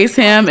embrace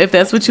him if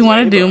that's what you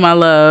want to do, my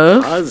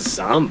love.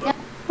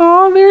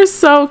 Oh, they're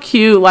so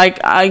cute. Like,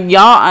 y'all,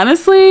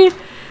 honestly,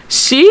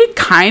 she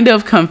kind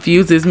of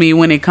confuses me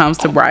when it comes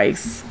to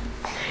Brice.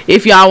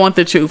 If y'all want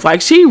the truth,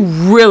 like, she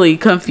really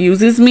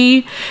confuses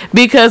me,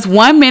 because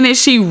one minute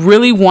she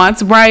really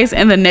wants Brice,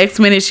 and the next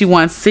minute she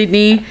wants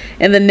Sydney,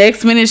 and the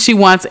next minute she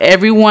wants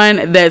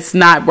everyone that's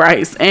not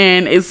Brice,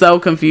 and it's so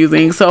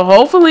confusing. So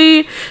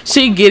hopefully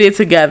she get it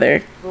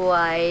together.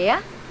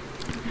 Why?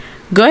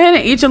 Go ahead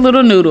and eat your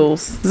little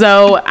noodles.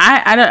 So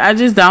I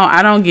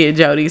don't get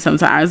Jodie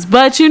sometimes.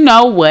 But you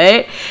know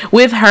what?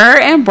 With her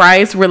and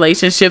Brice's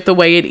relationship the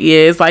way it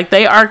is, like,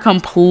 they are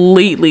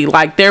completely,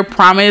 like, they're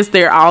promised,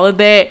 they're all of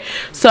that.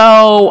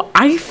 So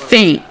I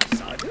think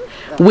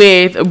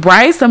with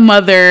Brice's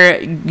mother,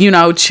 you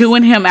know,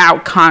 chewing him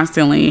out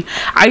constantly,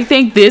 I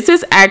think this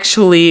is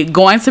actually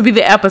going to be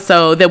the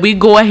episode that we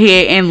go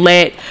ahead and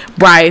let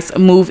Brice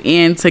move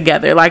in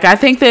together. Like, I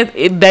think that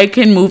they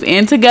can move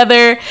in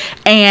together,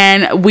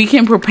 and we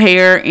can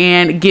prepare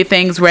and get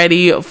things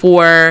ready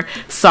for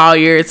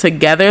Sawyer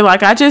together.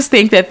 Like, I just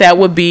think that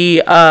would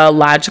be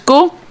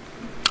logical.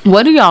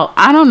 What do y'all,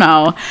 I don't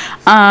know.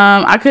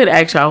 I could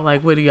ask y'all,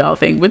 like, what do y'all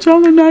think? But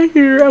y'all are not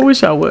here. I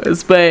wish I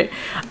was. But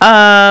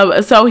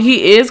so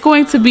he is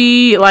going to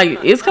be, like,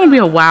 it's going to be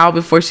a while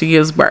before she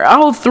gives birth.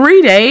 Oh,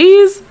 3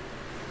 days?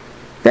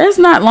 That's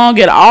not long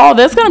at all.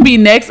 That's going to be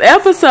next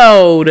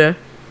episode.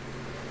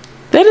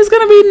 That is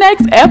going to be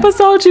next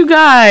episode, you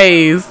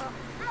guys.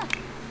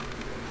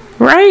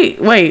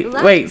 Right?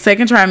 Wait.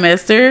 Second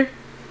trimester?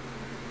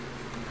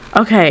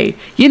 Okay.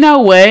 You know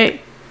what?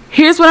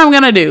 Here's what I'm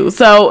gonna do.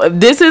 So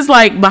this is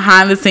like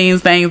behind the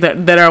scenes things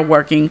that are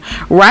working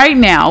right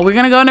now. We're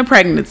gonna go into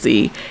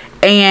pregnancy,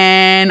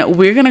 and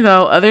we're gonna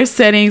go other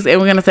settings,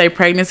 and we're gonna say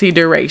pregnancy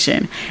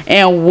duration.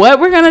 And what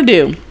we're gonna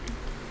do,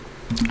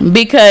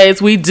 because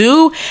we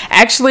do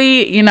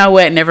actually, you know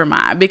what, never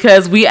mind,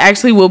 because we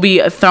actually will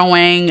be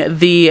throwing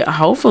the,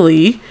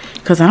 hopefully,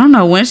 because I don't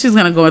know when she's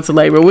going to go into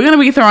labor, we're going to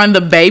be throwing the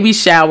baby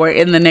shower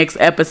in the next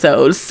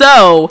episode.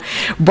 So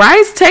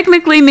Brice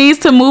technically needs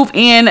to move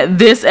in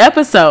this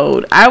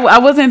episode. I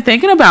wasn't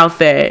thinking about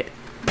that.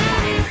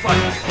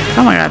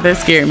 Oh my god, that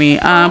scared me.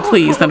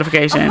 Please,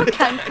 notification.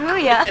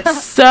 Kankuya.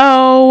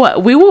 So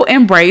we will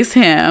embrace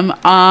him.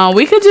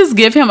 We could just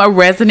give him a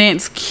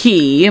residence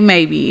key,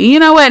 maybe. You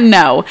know what?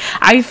 No,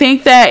 I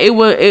think that it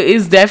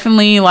is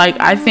definitely like,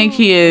 I think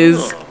he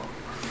is.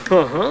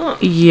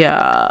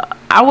 Yeah,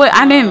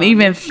 I didn't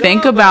even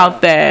think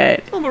about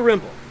that. I'm a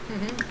rimple.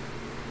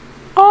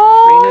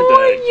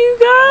 Oh, you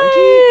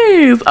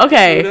guys.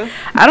 Okay,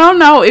 I don't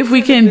know if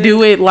we can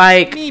do it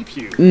like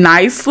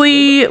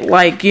nicely,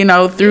 like, you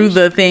know, through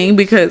the thing,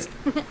 because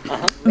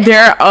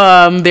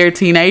they're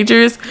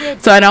teenagers,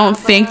 so I don't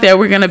think that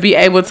we're gonna be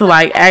able to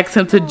like ask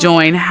him to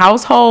join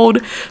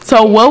household.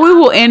 So what we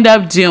will end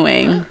up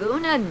doing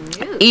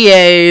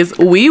is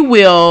we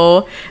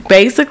will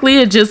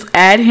basically just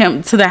add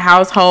him to the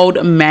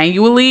household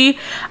manually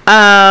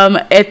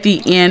at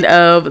the end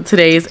of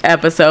today's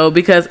episode,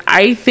 because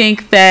I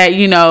think that,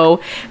 you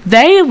know,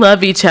 they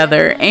love each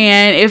other,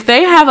 and if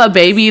they have a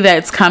baby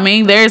that's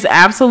coming, there's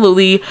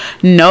absolutely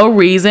no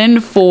reason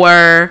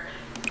for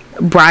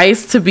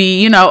Brice to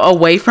be, you know,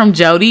 away from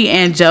Jodie.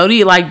 And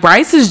Jodie, like,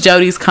 Brice is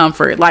Jodie's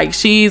comfort. Like,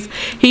 he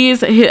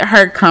is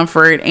her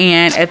comfort,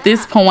 and at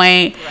this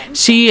point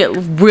she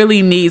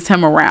really needs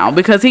him around,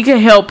 because he can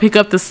help pick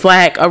up the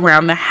slack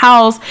around the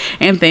house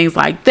and things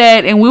like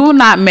that. And we will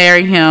not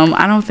marry him.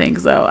 I don't think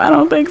so. I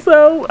don't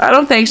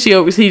think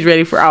he's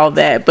ready for all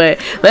that. But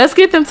let's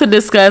get them to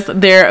discuss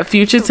their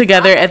future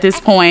together at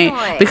this point,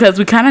 because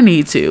we kind of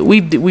need to.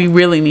 We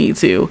really need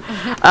to.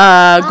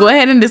 Go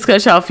ahead and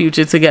discuss y'all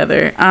future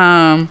together.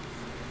 What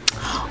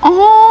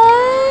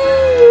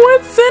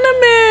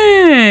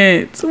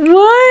sentiment?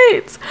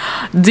 What?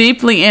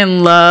 Deeply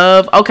in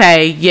love.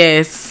 Okay,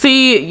 yes.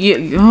 See,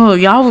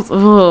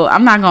 y'all.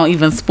 I'm not gonna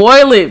even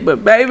spoil it,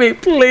 but baby,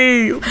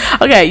 please.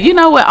 Okay, you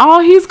know what?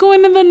 Oh, he's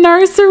going to the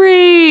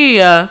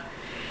nursery.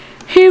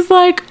 He's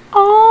like,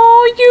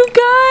 oh, you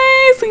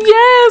guys,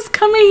 yes,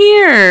 come in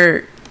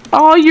here.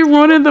 Oh, you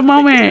ruined the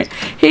moment.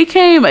 He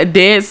came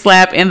dead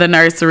slap in the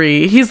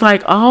nursery. He's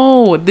like,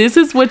 oh, this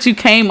is what you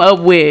came up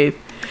with.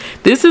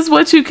 This is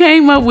what you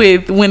came up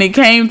with when it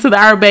came to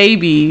our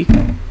baby.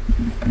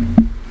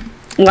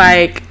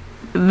 Like,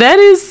 that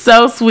is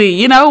so sweet.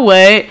 You know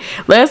what?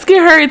 Let's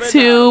get her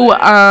to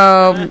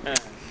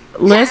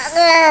let's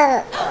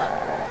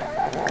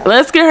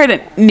get her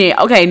to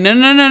okay,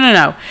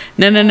 no.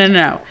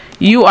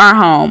 You are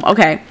home.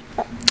 Okay.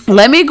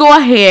 Let me go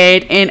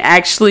ahead and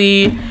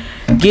actually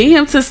get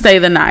him to stay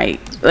the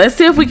night. Let's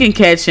see if we can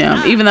catch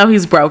him, even though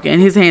he's broken.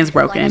 His hand's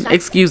broken.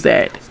 Excuse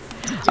that.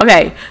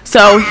 Okay,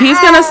 so he's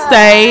gonna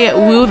stay.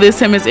 We'll this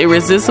him is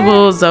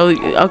irresistible. Zoe.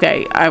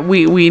 Okay,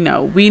 we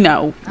know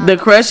the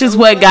crush is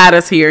what got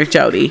us here,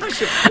 Jodie.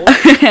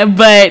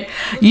 But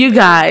you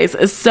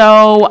guys,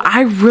 so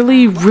I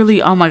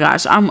really, oh my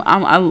gosh, oh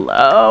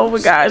my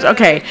gosh.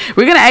 Okay,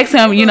 we're gonna ask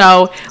him. You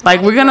know,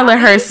 like, we're gonna let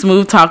her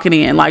smooth talking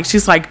in. Like,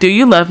 she's like, do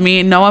you love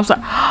me? No, I'm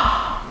sorry.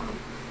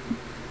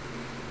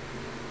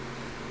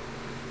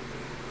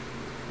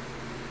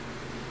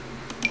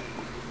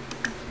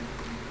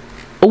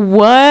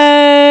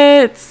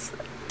 What?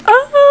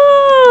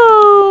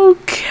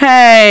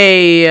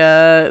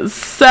 Okay.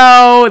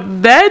 So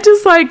that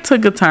just like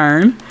took a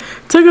turn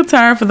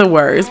for the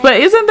worse. But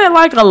isn't that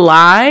like a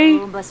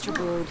lie?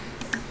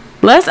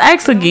 Let's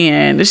ask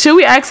again. Should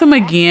we ask him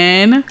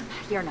again?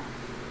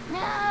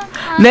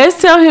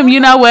 Let's tell him, you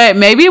know what?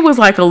 Maybe it was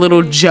like a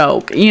little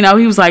joke. You know,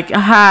 he was like,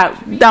 I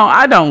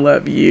don't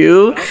love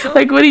you.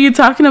 Like, what are you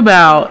talking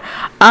about?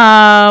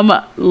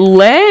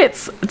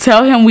 Let's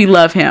tell him we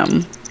love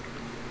him.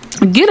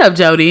 Get up,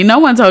 Jodie. No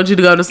one told you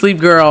to go to sleep,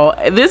 girl.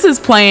 This is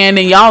planned,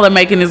 and y'all are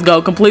making this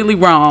go completely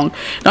wrong.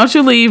 Don't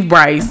you leave,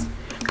 Brice.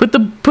 Put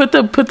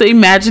the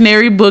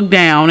imaginary book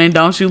down, and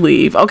don't you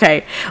leave.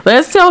 Okay,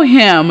 let's tell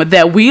him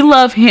that we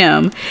love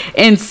him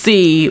and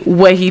see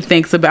what he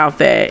thinks about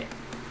that.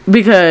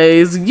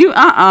 Because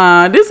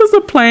this is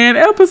a planned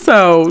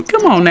episode.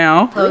 Come on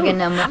now.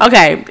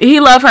 Okay, he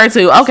loved her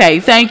too.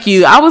 Okay, thank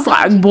you. I was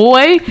like,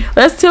 boy,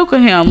 let's tickle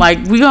him.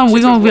 Like, we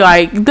gonna be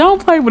like,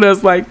 don't play with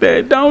us like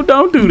that. Don't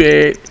do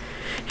that.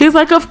 He's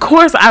like, of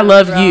course I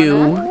love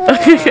you.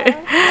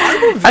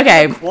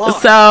 Okay,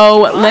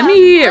 so let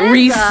me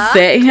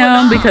reset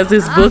him, because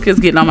this book is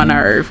getting on my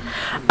nerve.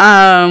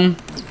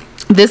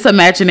 This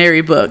imaginary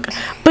book.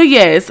 But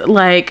yes,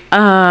 like,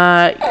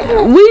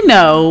 we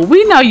know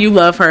you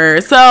love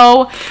her.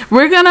 So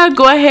we're gonna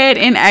go ahead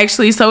and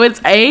actually, so it's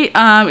 8.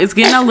 It's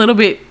getting a little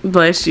bit,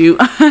 bless you.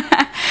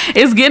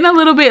 It's getting a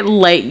little bit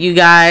late, you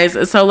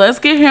guys. So let's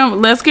get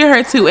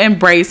her to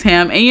embrace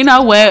him. And you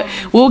know what?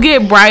 We'll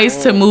get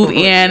Brice to move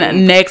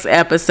in next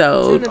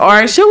episode.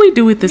 Or should we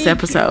do it this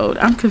episode?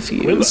 I'm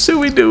confused. Should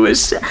we do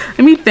it? Let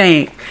me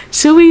think.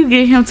 Should we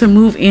get him to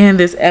move in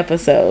this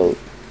episode?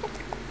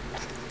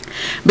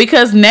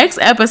 Because next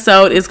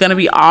episode is going to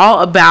be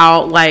all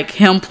about like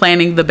him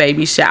planning the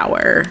baby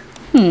shower.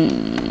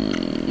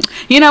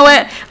 You you know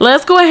what,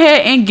 let's go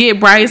ahead and get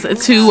Brice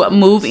to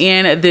move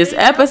in this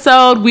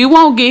episode. We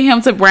won't get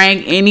him to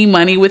bring any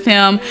money with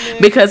him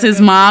because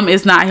his mom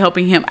is not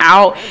helping him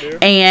out,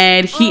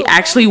 and he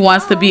actually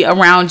wants to be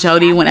around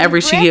Jodie whenever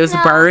she gives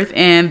birth,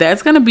 and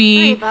that's gonna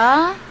be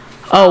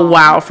a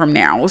while from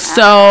now.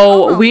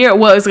 So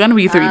it's gonna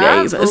be 3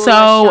 days.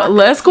 So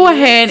let's go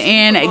ahead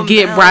and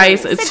get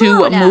Brice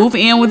to move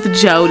in with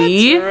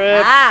Jodie,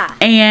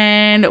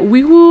 and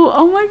we will,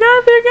 oh my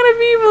god, they're gonna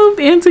be moved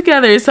in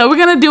together. So we're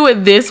gonna do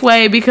it this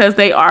way because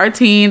they are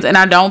teens, and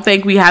I don't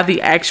think we have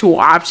the actual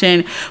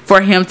option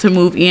for him to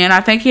move in. I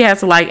think he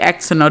has to like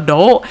act an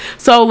adult.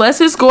 So let's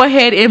just go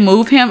ahead and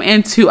move him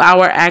into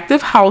our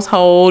active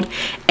household.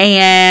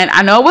 And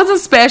I know it wasn't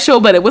special,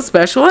 but it was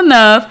special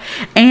enough.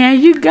 And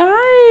you guys,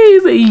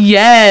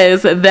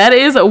 yes, that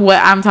is what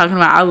I'm talking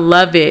about. I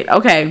love it.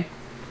 Okay,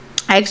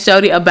 asked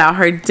Jodie about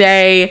her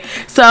day.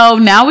 So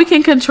now we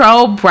can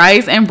control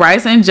Brice, and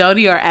Brice and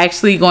Jodie are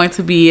actually going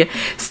to be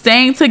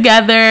staying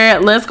together.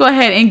 Let's go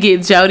ahead and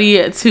get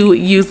Jodie to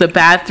use the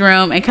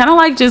bathroom and kind of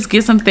like just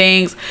get some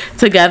things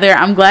together.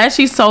 I'm glad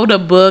she sold a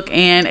book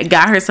and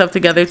got herself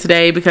together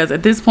today, because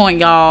at this point,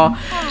 y'all,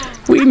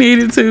 we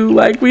needed to,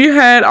 like, we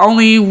had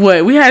only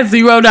we had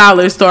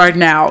 $0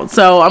 starting out.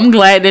 So I'm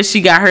glad that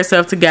she got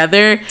herself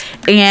together,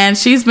 and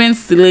she's been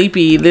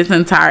sleepy this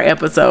entire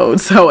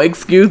episode, so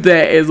excuse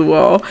that as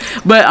well.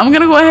 But I'm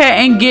gonna go ahead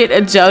and get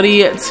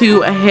Jodie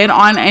to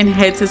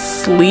head to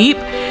sleep,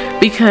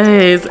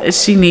 because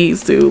she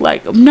needs to,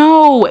 like,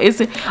 no,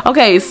 it's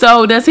okay.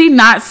 So does he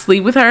not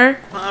sleep with her?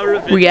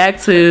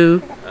 React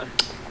to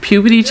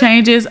puberty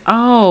changes.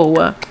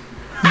 Oh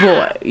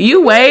boy,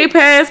 you way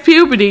past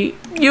puberty.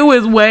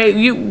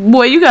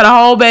 You got a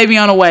whole baby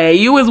on the way.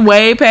 You was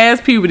way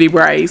past puberty,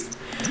 Brice.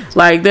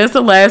 Like, that's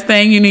the last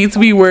thing you need to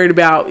be worried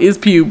about is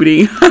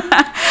puberty.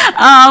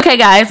 Okay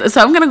guys,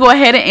 so I'm gonna go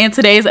ahead and end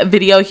today's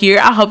video here.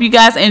 I hope you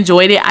guys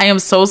enjoyed it. I am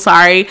so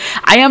sorry.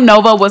 I Am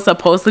Nova was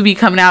supposed to be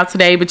coming out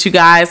today, but you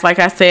guys, like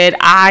I said,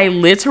 I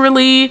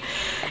literally,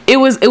 it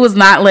was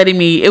not letting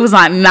me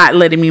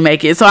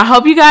make it. So I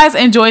hope you guys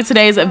enjoyed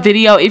today's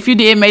video. If you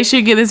did, make sure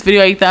you give this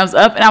video a thumbs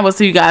up, and I will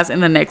see you guys in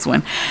the next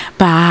one.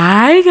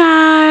 Bye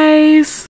guys.